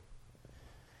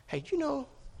 Hey, you know,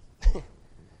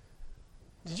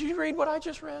 did you read what I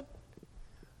just read?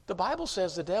 The Bible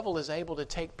says the devil is able to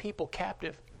take people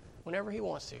captive whenever he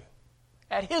wants to.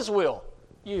 At his will,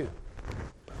 you.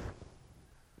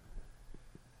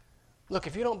 Look,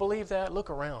 if you don't believe that, look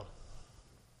around.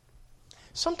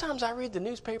 Sometimes I read the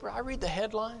newspaper, I read the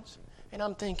headlines, and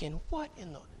I'm thinking, what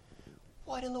in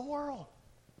the world?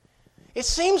 It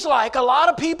seems like a lot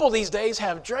of people these days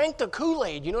have drank the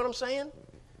Kool-Aid, you know what I'm saying?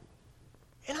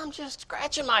 And I'm just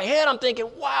scratching my head, I'm thinking,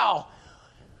 wow,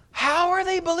 how are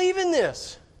they believing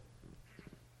this?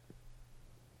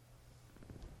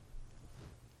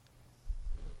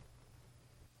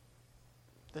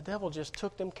 The devil just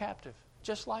took them captive,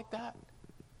 just like that.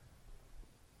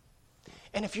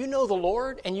 And if you know the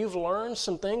Lord and you've learned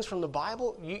some things from the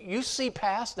Bible, you see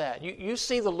past that. You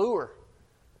see the lure.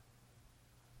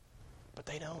 But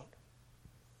they don't.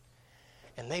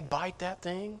 and they bite that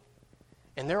thing,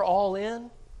 and they're all in,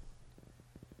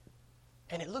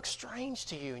 and it looks strange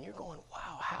to you, and you're going,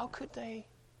 wow, how could they?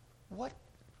 What?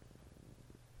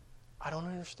 I don't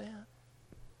understand.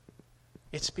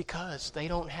 It's because they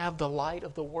don't have the light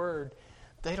of the Word.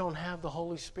 They don't have the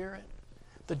Holy Spirit.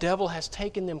 The devil has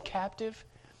taken them captive.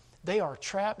 They are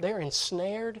trapped. They are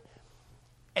ensnared.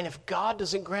 And if God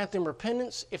doesn't grant them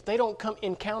repentance, if they don't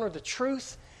encounter the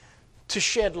truth to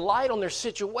shed light on their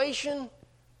situation,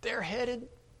 they're headed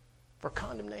for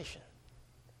condemnation.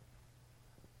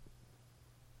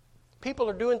 People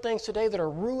are doing things today that are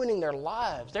ruining their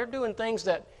lives. They're doing things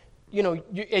that,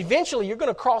 eventually you're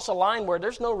going to cross a line where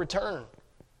there's no return.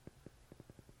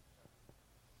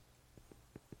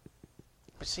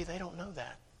 But see, they don't know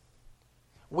that.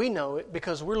 We know it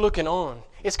because we're looking on.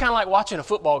 It's kind of like watching a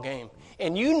football game.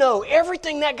 And you know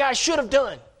everything that guy should have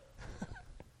done.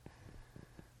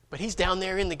 But he's down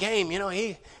there in the game,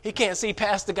 he can't see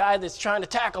past the guy that's trying to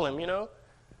tackle him,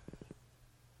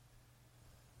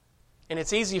 And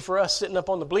it's easy for us sitting up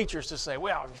on the bleachers to say,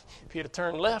 well, if he'd have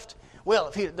turned left, well,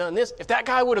 if he'd have done this, if that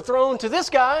guy would have thrown to this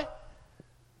guy.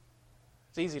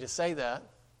 It's easy to say that.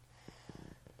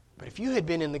 But if you had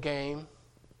been in the game,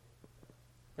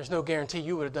 there's no guarantee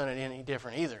you would have done it any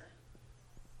different either.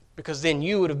 Because then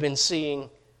you would have been seeing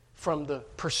from the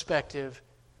perspective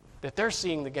that they're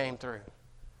seeing the game through.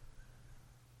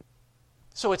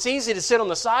 So it's easy to sit on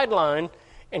the sideline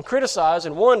and criticize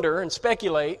and wonder and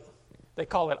speculate. They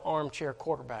call it armchair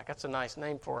quarterback. That's a nice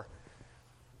name for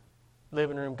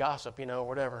living room gossip,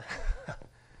 whatever.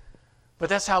 But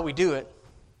that's how we do it.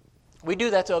 We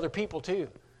do that to other people too.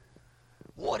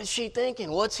 What is she thinking?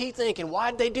 What's he thinking?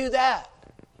 Why did they do that?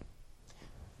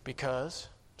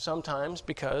 Sometimes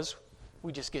because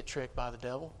we just get tricked by the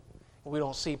devil. We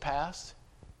don't see past,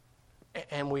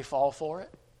 and we fall for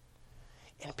it.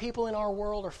 And people in our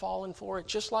world are falling for it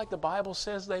just like the Bible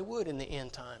says they would in the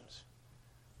end times.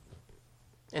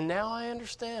 And now I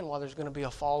understand why there's going to be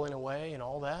a falling away and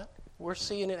all that. We're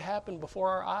seeing it happen before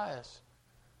our eyes.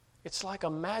 It's like a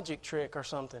magic trick or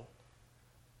something.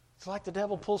 It's like the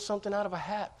devil pulls something out of a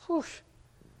hat. Whoosh.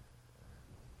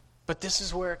 But this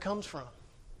is where it comes from.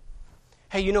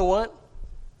 Hey, you know what?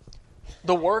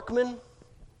 The workman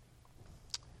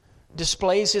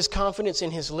displays his confidence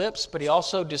in his lips, but he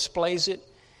also displays it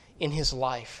in his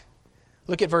life.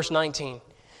 Look at verse 19.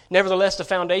 Nevertheless, the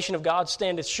foundation of God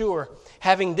standeth sure,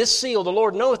 having this seal, the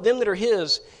Lord knoweth them that are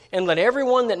his, and let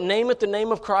everyone that nameth the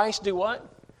name of Christ do what?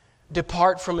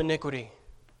 Depart from iniquity.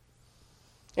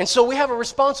 And so we have a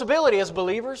responsibility as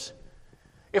believers.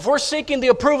 If we're seeking the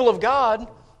approval of God,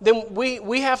 then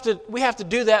we have to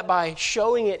do that by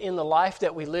showing it in the life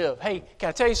that we live. Hey, can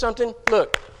I tell you something?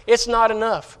 Look, it's not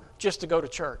enough just to go to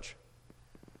church.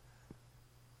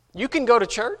 You can go to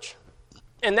church,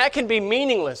 and that can be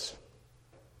meaningless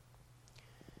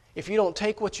if you don't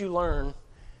take what you learn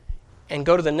and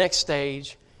go to the next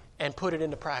stage and put it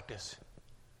into practice.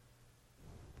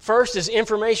 First is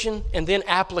information and then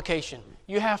application.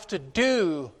 You have to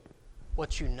do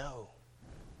what you know.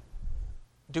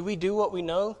 Do we do what we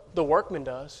know? The workman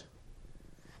does.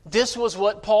 This was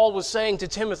what Paul was saying to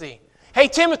Timothy. Hey,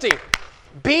 Timothy,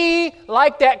 be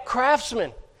like that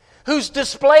craftsman who's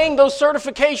displaying those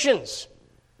certifications.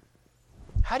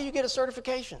 How do you get a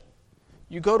certification?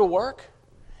 You go to work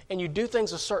and you do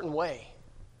things a certain way,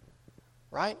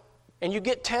 right? And you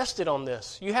get tested on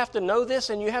this. You have to know this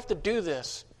and you have to do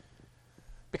this.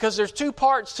 Because there's two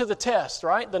parts to the test,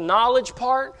 right? The knowledge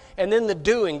part and then the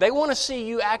doing. They want to see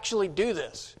you actually do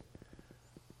this.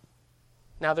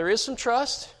 Now there is some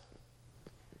trust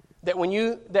that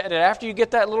that after you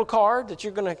get that little card that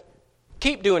you're going to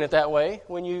keep doing it that way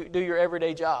when you do your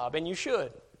everyday job, and you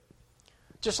should.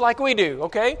 Just like we do,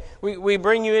 okay? We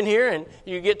bring you in here and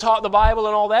you get taught the Bible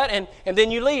and all that, and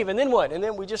then you leave, and then what? And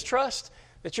then we just trust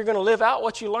that you're going to live out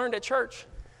what you learned at church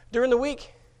during the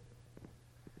week.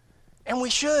 And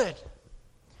we should.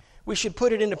 We should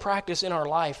put it into practice in our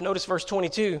life. Notice verse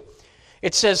 22.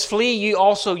 It says, flee ye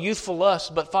also youthful lusts,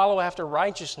 but follow after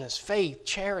righteousness, faith,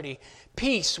 charity,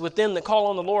 peace with them that call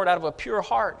on the Lord out of a pure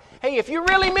heart. Hey, if you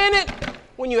really meant it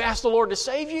when you asked the Lord to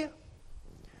save you,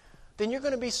 then you're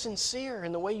going to be sincere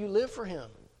in the way you live for Him.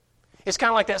 It's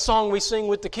kind of like that song we sing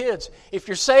with the kids. If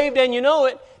you're saved and you know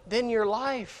it, then your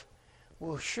life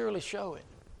will surely show it.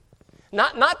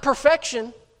 Not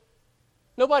perfection.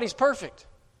 Nobody's perfect.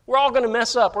 We're all going to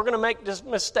mess up. We're going to make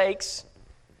mistakes.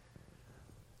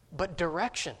 But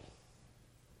direction.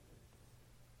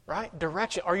 Right?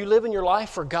 Direction. Are you living your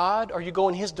life for God? Are you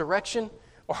going His direction?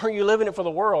 Or are you living it for the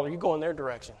world? Are you going their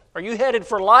direction? Are you headed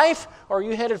for life or are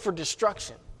you headed for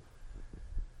destruction?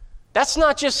 That's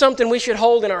not just something we should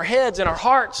hold in our heads and our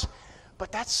hearts,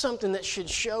 but that's something that should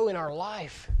show in our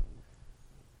life.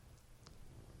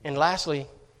 And lastly,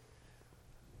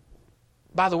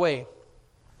 by the way,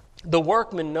 the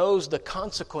workman knows the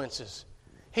consequences.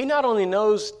 He not only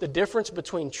knows the difference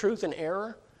between truth and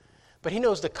error, but he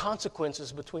knows the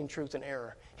consequences between truth and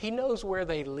error. He knows where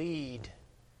they lead.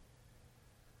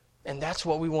 And that's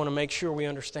what we want to make sure we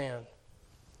understand.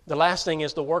 The last thing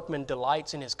is the workman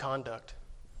delights in his conduct.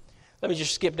 Let me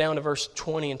just skip down to verse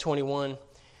 20 and 21.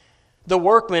 The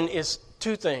workman is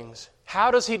two things.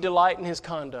 How does he delight in his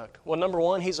conduct? Well, number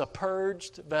one, he's a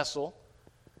purged vessel.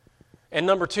 And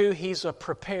number two, he's a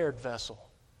prepared vessel.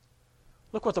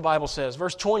 Look what the Bible says.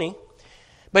 Verse 20,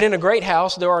 but in a great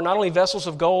house there are not only vessels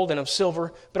of gold and of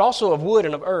silver, but also of wood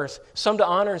and of earth, some to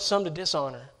honor and some to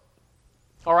dishonor.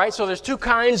 All right, so there's two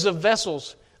kinds of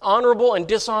vessels, honorable and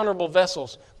dishonorable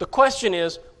vessels. The question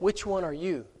is, which one are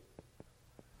you?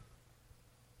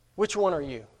 Which one are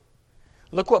you?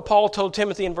 Look what Paul told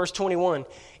Timothy in verse 21.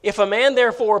 If a man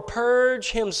therefore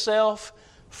purge himself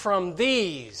from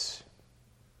these.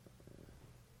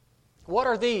 What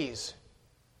are these?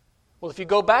 Well, if you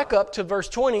go back up to verse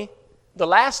 20, the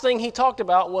last thing he talked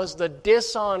about was the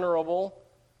dishonorable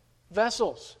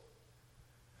vessels.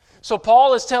 So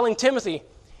Paul is telling Timothy,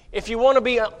 if you want to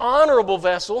be an honorable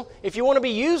vessel, if you want to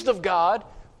be used of God,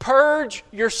 purge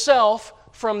yourself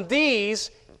from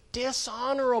these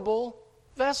dishonorable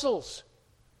vessels.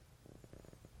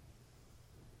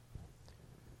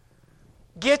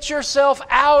 Get yourself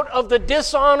out of the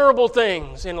dishonorable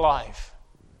things in life.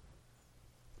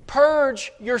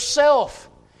 Purge yourself.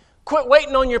 Quit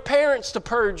waiting on your parents to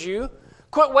purge you.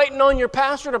 Quit waiting on your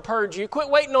pastor to purge you. Quit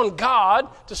waiting on God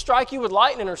to strike you with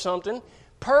lightning or something.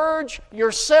 Purge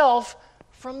yourself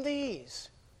from these.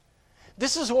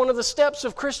 This is one of the steps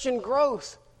of Christian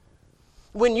growth.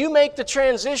 When you make the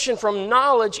transition from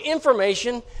knowledge,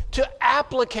 information, to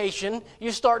application,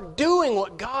 you start doing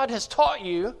what God has taught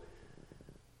you,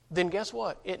 then guess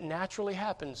what? It naturally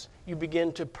happens. You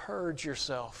begin to purge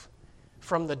yourself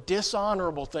from the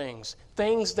dishonorable things,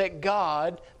 things that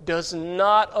God does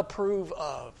not approve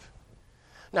of.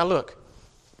 Now look,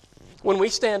 when we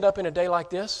stand up in a day like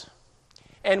this,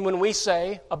 and when we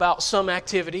say about some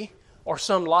activity or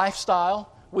some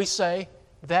lifestyle, we say,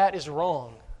 that is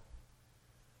wrong.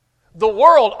 The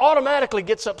world automatically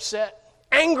gets upset,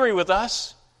 angry with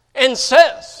us, and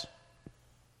says,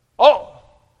 oh,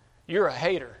 you're a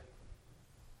hater.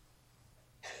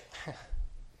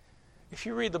 If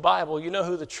you read the Bible, you know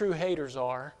who the true haters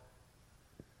are.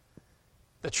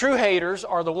 The true haters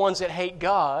are the ones that hate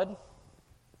God,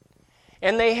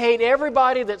 and they hate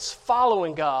everybody that's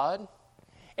following God,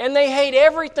 and they hate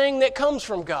everything that comes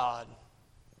from God.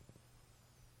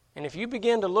 And if you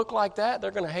begin to look like that,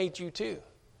 they're going to hate you too.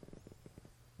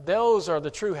 Those are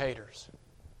the true haters.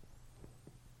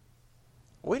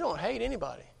 We don't hate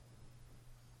anybody.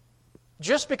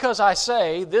 Just because I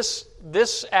say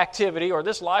this activity or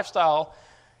this lifestyle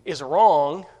is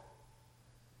wrong,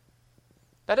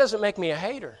 that doesn't make me a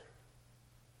hater.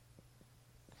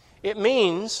 It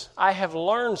means I have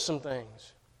learned some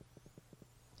things.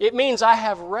 It means I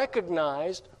have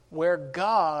recognized where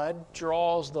God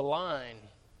draws the line.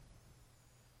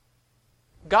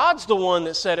 God's the one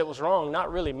that said it was wrong,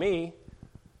 not really me.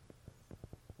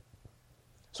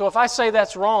 So if I say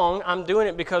that's wrong, I'm doing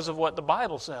it because of what the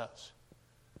Bible says.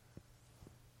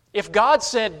 If God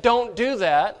said don't do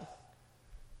that,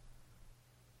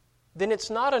 then it's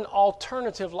not an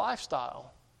alternative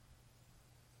lifestyle.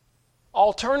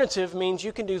 Alternative means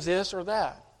you can do this or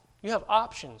that. You have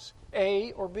options,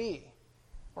 A or B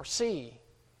or C,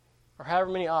 or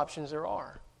however many options there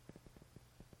are.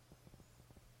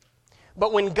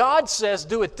 But when God says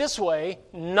do it this way,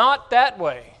 not that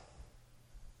way,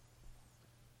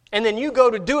 and then you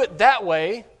go to do it that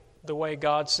way, the way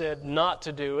God said not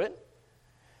to do it,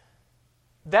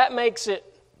 that makes it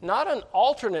not an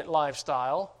alternate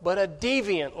lifestyle, but a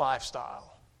deviant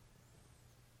lifestyle.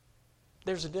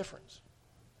 There's a difference.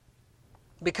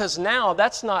 Because now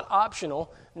that's not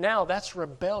optional, now that's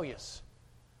rebellious.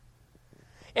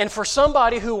 And for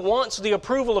somebody who wants the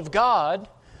approval of God,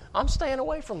 I'm staying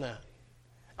away from that.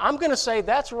 I'm going to say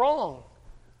that's wrong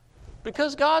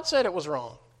because God said it was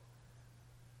wrong.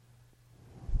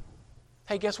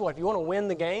 Hey, guess what? If you want to win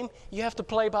the game, you have to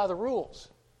play by the rules.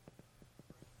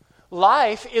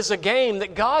 Life is a game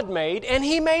that God made, and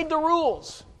He made the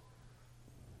rules.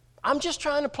 I'm just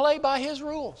trying to play by His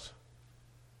rules.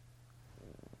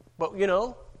 But, you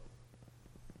know,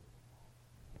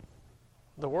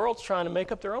 the world's trying to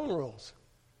make up their own rules.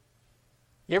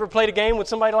 You ever played a game with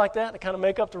somebody like that? They kind of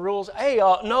make up the rules. Hey,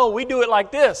 no, we do it like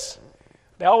this.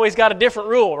 They always got a different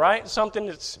rule, right? Something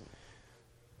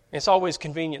it's always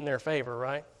convenient in their favor,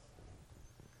 right?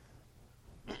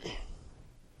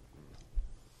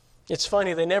 It's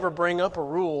funny, they never bring up a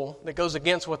rule that goes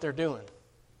against what they're doing.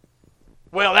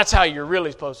 Well, that's how you're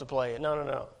really supposed to play it.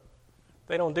 No.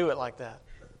 They don't do it like that.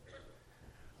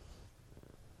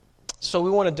 So we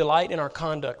want to delight in our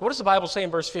conduct. What does the Bible say in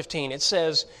verse 15? It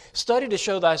says, "Study to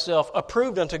show thyself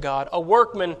approved unto God, a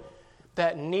workman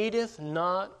that needeth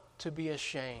not to be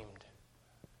ashamed."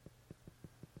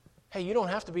 Hey, you don't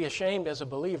have to be ashamed as a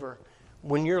believer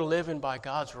when you're living by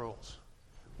God's rules.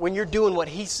 When you're doing what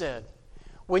He said.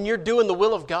 When you're doing the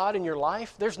will of God in your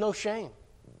life, there's no shame.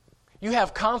 You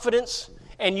have confidence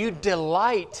and you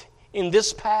delight in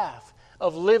this path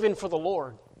of living for the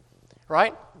Lord.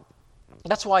 Right?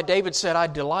 That's why David said, "I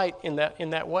delight in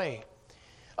that way."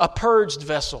 A purged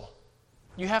vessel.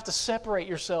 You have to separate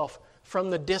yourself from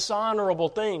the dishonorable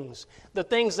things, the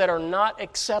things that are not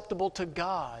acceptable to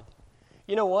God.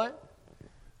 You know what?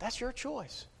 That's your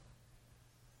choice.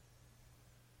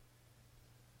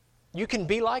 You can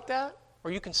be like that,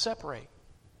 or you can separate.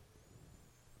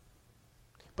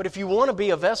 But if you want to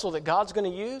be a vessel that God's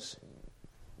going to use,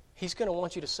 He's going to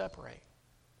want you to separate.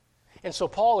 And so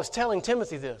Paul is telling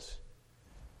Timothy this.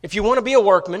 If you want to be a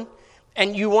workman,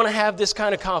 and you want to have this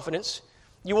kind of confidence,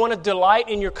 you want to delight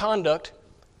in your conduct,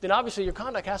 then obviously your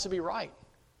conduct has to be right.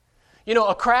 You know,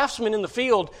 a craftsman in the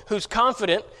field who's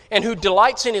confident and who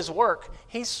delights in his work,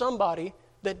 he's somebody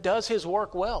that does his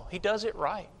work well. He does it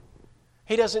right.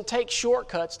 He doesn't take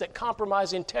shortcuts that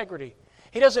compromise integrity.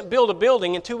 He doesn't build a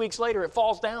building and 2 weeks later it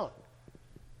falls down.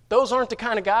 Those aren't the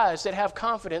kind of guys that have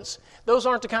confidence. Those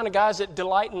aren't the kind of guys that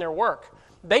delight in their work.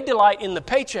 They delight in the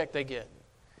paycheck they get.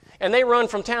 And they run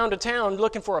from town to town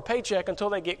looking for a paycheck until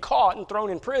they get caught and thrown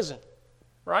in prison.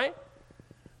 Right?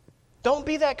 Don't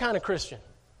be that kind of Christian.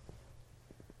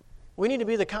 We need to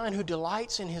be the kind who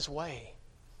delights in His way.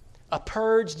 A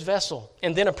purged vessel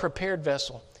and then a prepared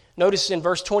vessel. Notice in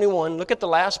verse 21, look at the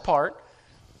last part.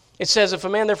 It says, "If a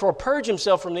man therefore purge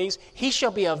himself from these, he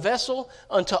shall be a vessel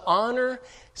unto honor,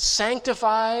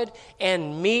 sanctified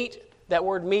and meet." That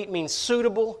word meet means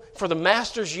suitable for the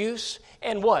master's use.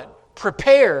 And what?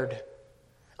 Prepared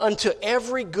unto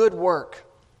every good work.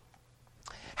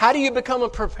 How do you become a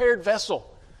prepared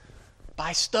vessel?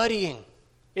 By studying.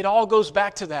 It all goes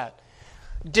back to that.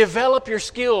 Develop your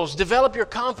skills. Develop your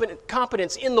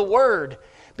competence in the Word,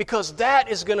 because that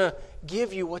is going to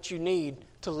give you what you need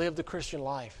to live the Christian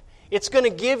life. It's going to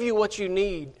give you what you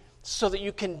need so that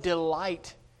you can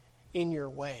delight in your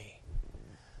way.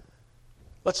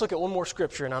 Let's look at one more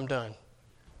scripture and I'm done.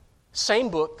 Same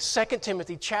book, 2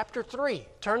 Timothy chapter 3.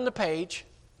 Turn the page.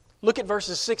 Look at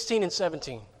verses 16 and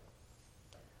 17.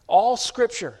 All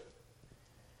Scripture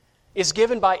is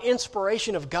given by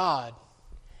inspiration of God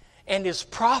and is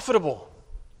profitable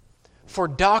for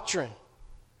doctrine,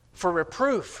 for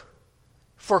reproof,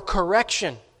 for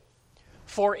correction,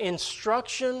 for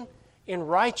instruction in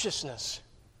righteousness.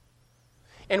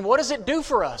 And what does it do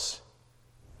for us?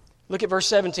 Look at verse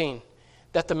 17.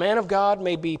 That the man of God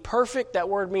may be perfect, that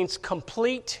word means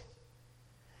complete,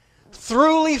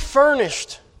 thoroughly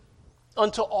furnished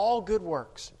unto all good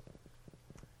works.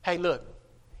 Hey, look,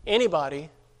 anybody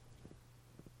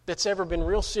that's ever been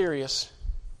real serious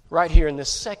right here in this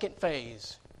second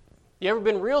phase, you ever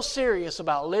been real serious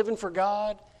about living for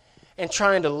God and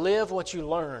trying to live what you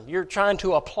learn? You're trying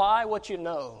to apply what you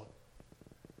know.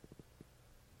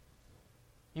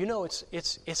 You know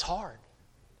it's hard.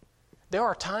 There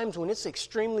are times when it's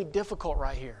extremely difficult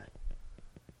right here.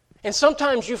 And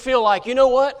sometimes you feel like, you know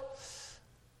what?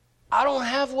 I don't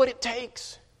have what it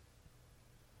takes.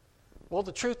 Well,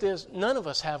 the truth is, none of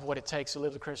us have what it takes to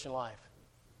live the Christian life.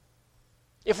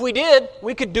 If we did,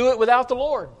 we could do it without the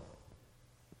Lord.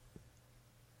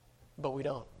 But we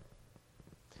don't.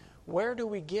 Where do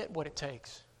we get what it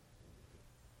takes?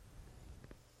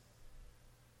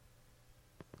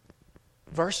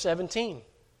 Verse 17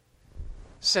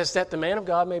 says that the man of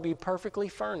God may be perfectly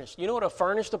furnished. You know what a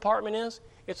furnished apartment is?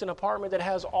 It's an apartment that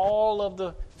has all of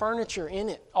the furniture in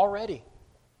it already.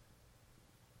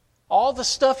 All the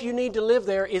stuff you need to live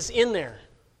there is in there.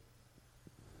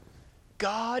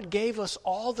 God gave us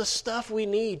all the stuff we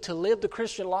need to live the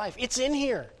Christian life. It's in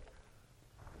here.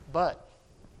 But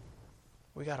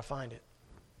we got to find it.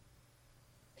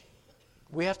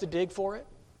 We have to dig for it.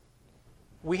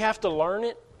 We have to learn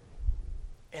it.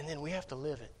 And then we have to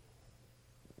live it.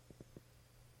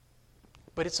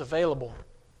 But it's available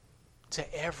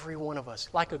to every one of us.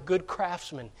 Like a good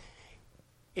craftsman,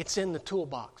 it's in the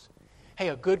toolbox. Hey,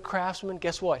 a good craftsman,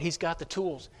 guess what? He's got the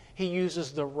tools. He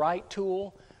uses the right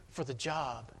tool for the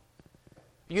job.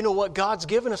 You know what? God's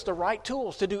given us the right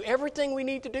tools to do everything we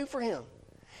need to do for Him.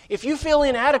 If you feel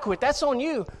inadequate, that's on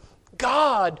you.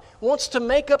 God wants to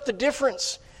make up the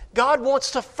difference. God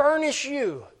wants to furnish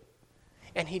you.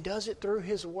 And He does it through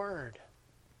His Word.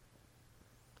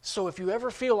 So if you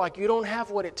ever feel like you don't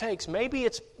have what it takes, maybe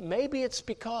it's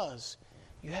because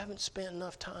you haven't spent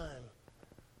enough time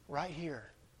right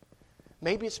here.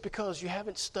 Maybe it's because you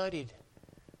haven't studied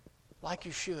like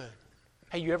you should.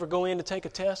 Hey, you ever go in to take a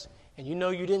test and you know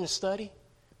you didn't study?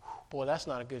 Boy, that's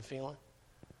not a good feeling.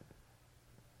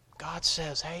 God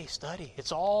says, hey, study.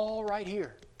 It's all right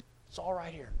here. It's all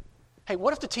right here. Hey,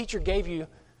 what if the teacher gave you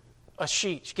a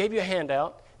sheet, she gave you a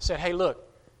handout, said, hey, look,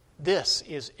 this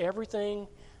is everything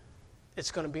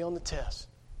that's going to be on the test.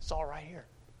 It's all right here.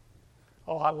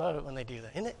 Oh, I love it when they do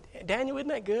that. Isn't it, Daniel, isn't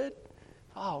that good?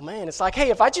 Oh, man, it's like, hey,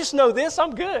 if I just know this,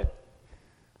 I'm good.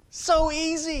 So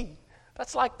easy.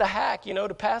 That's like the hack,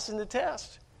 to passing the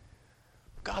test.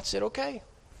 God said, okay.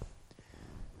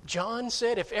 John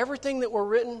said, if everything that were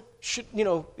written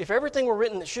if everything were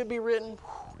written that should be written,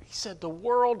 he said the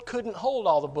world couldn't hold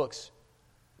all the books.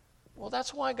 Well,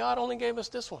 that's why God only gave us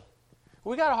this one.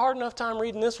 We got a hard enough time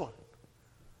reading this one.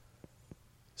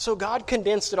 So God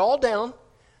condensed it all down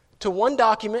to one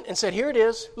document and said, here it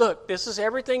is. Look, this is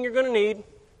everything you're going to need.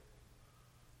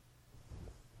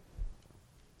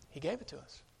 He gave it to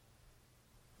us.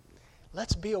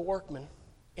 Let's be a workman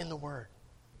in the Word.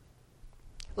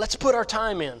 Let's put our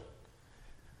time in.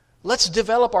 Let's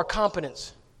develop our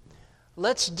competence.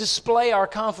 Let's display our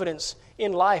confidence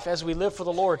in life as we live for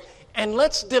the Lord. And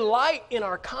let's delight in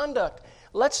our conduct.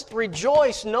 Let's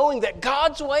rejoice knowing that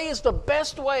God's way is the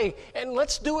best way. And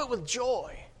let's do it with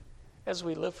joy as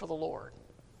we live for the Lord.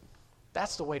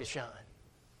 That's the way to shine.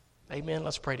 Amen.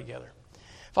 Let's pray together.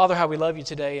 Father, how we love you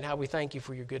today and how we thank you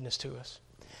for your goodness to us.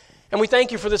 And we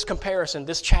thank you for this comparison,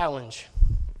 this challenge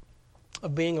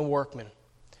of being a workman,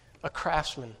 a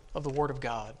craftsman of the Word of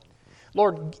God.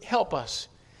 Lord, help us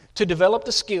to develop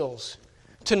the skills,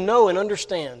 to know and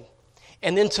understand,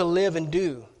 and then to live and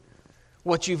do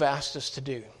what you've asked us to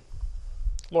do.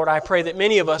 Lord, I pray that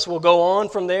many of us will go on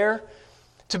from there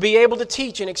to be able to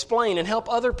teach and explain and help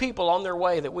other people on their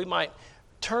way, that we might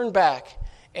turn back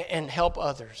and help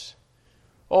others.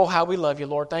 Oh, how we love you,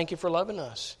 Lord. Thank you for loving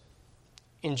us.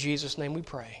 In Jesus' name we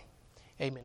pray.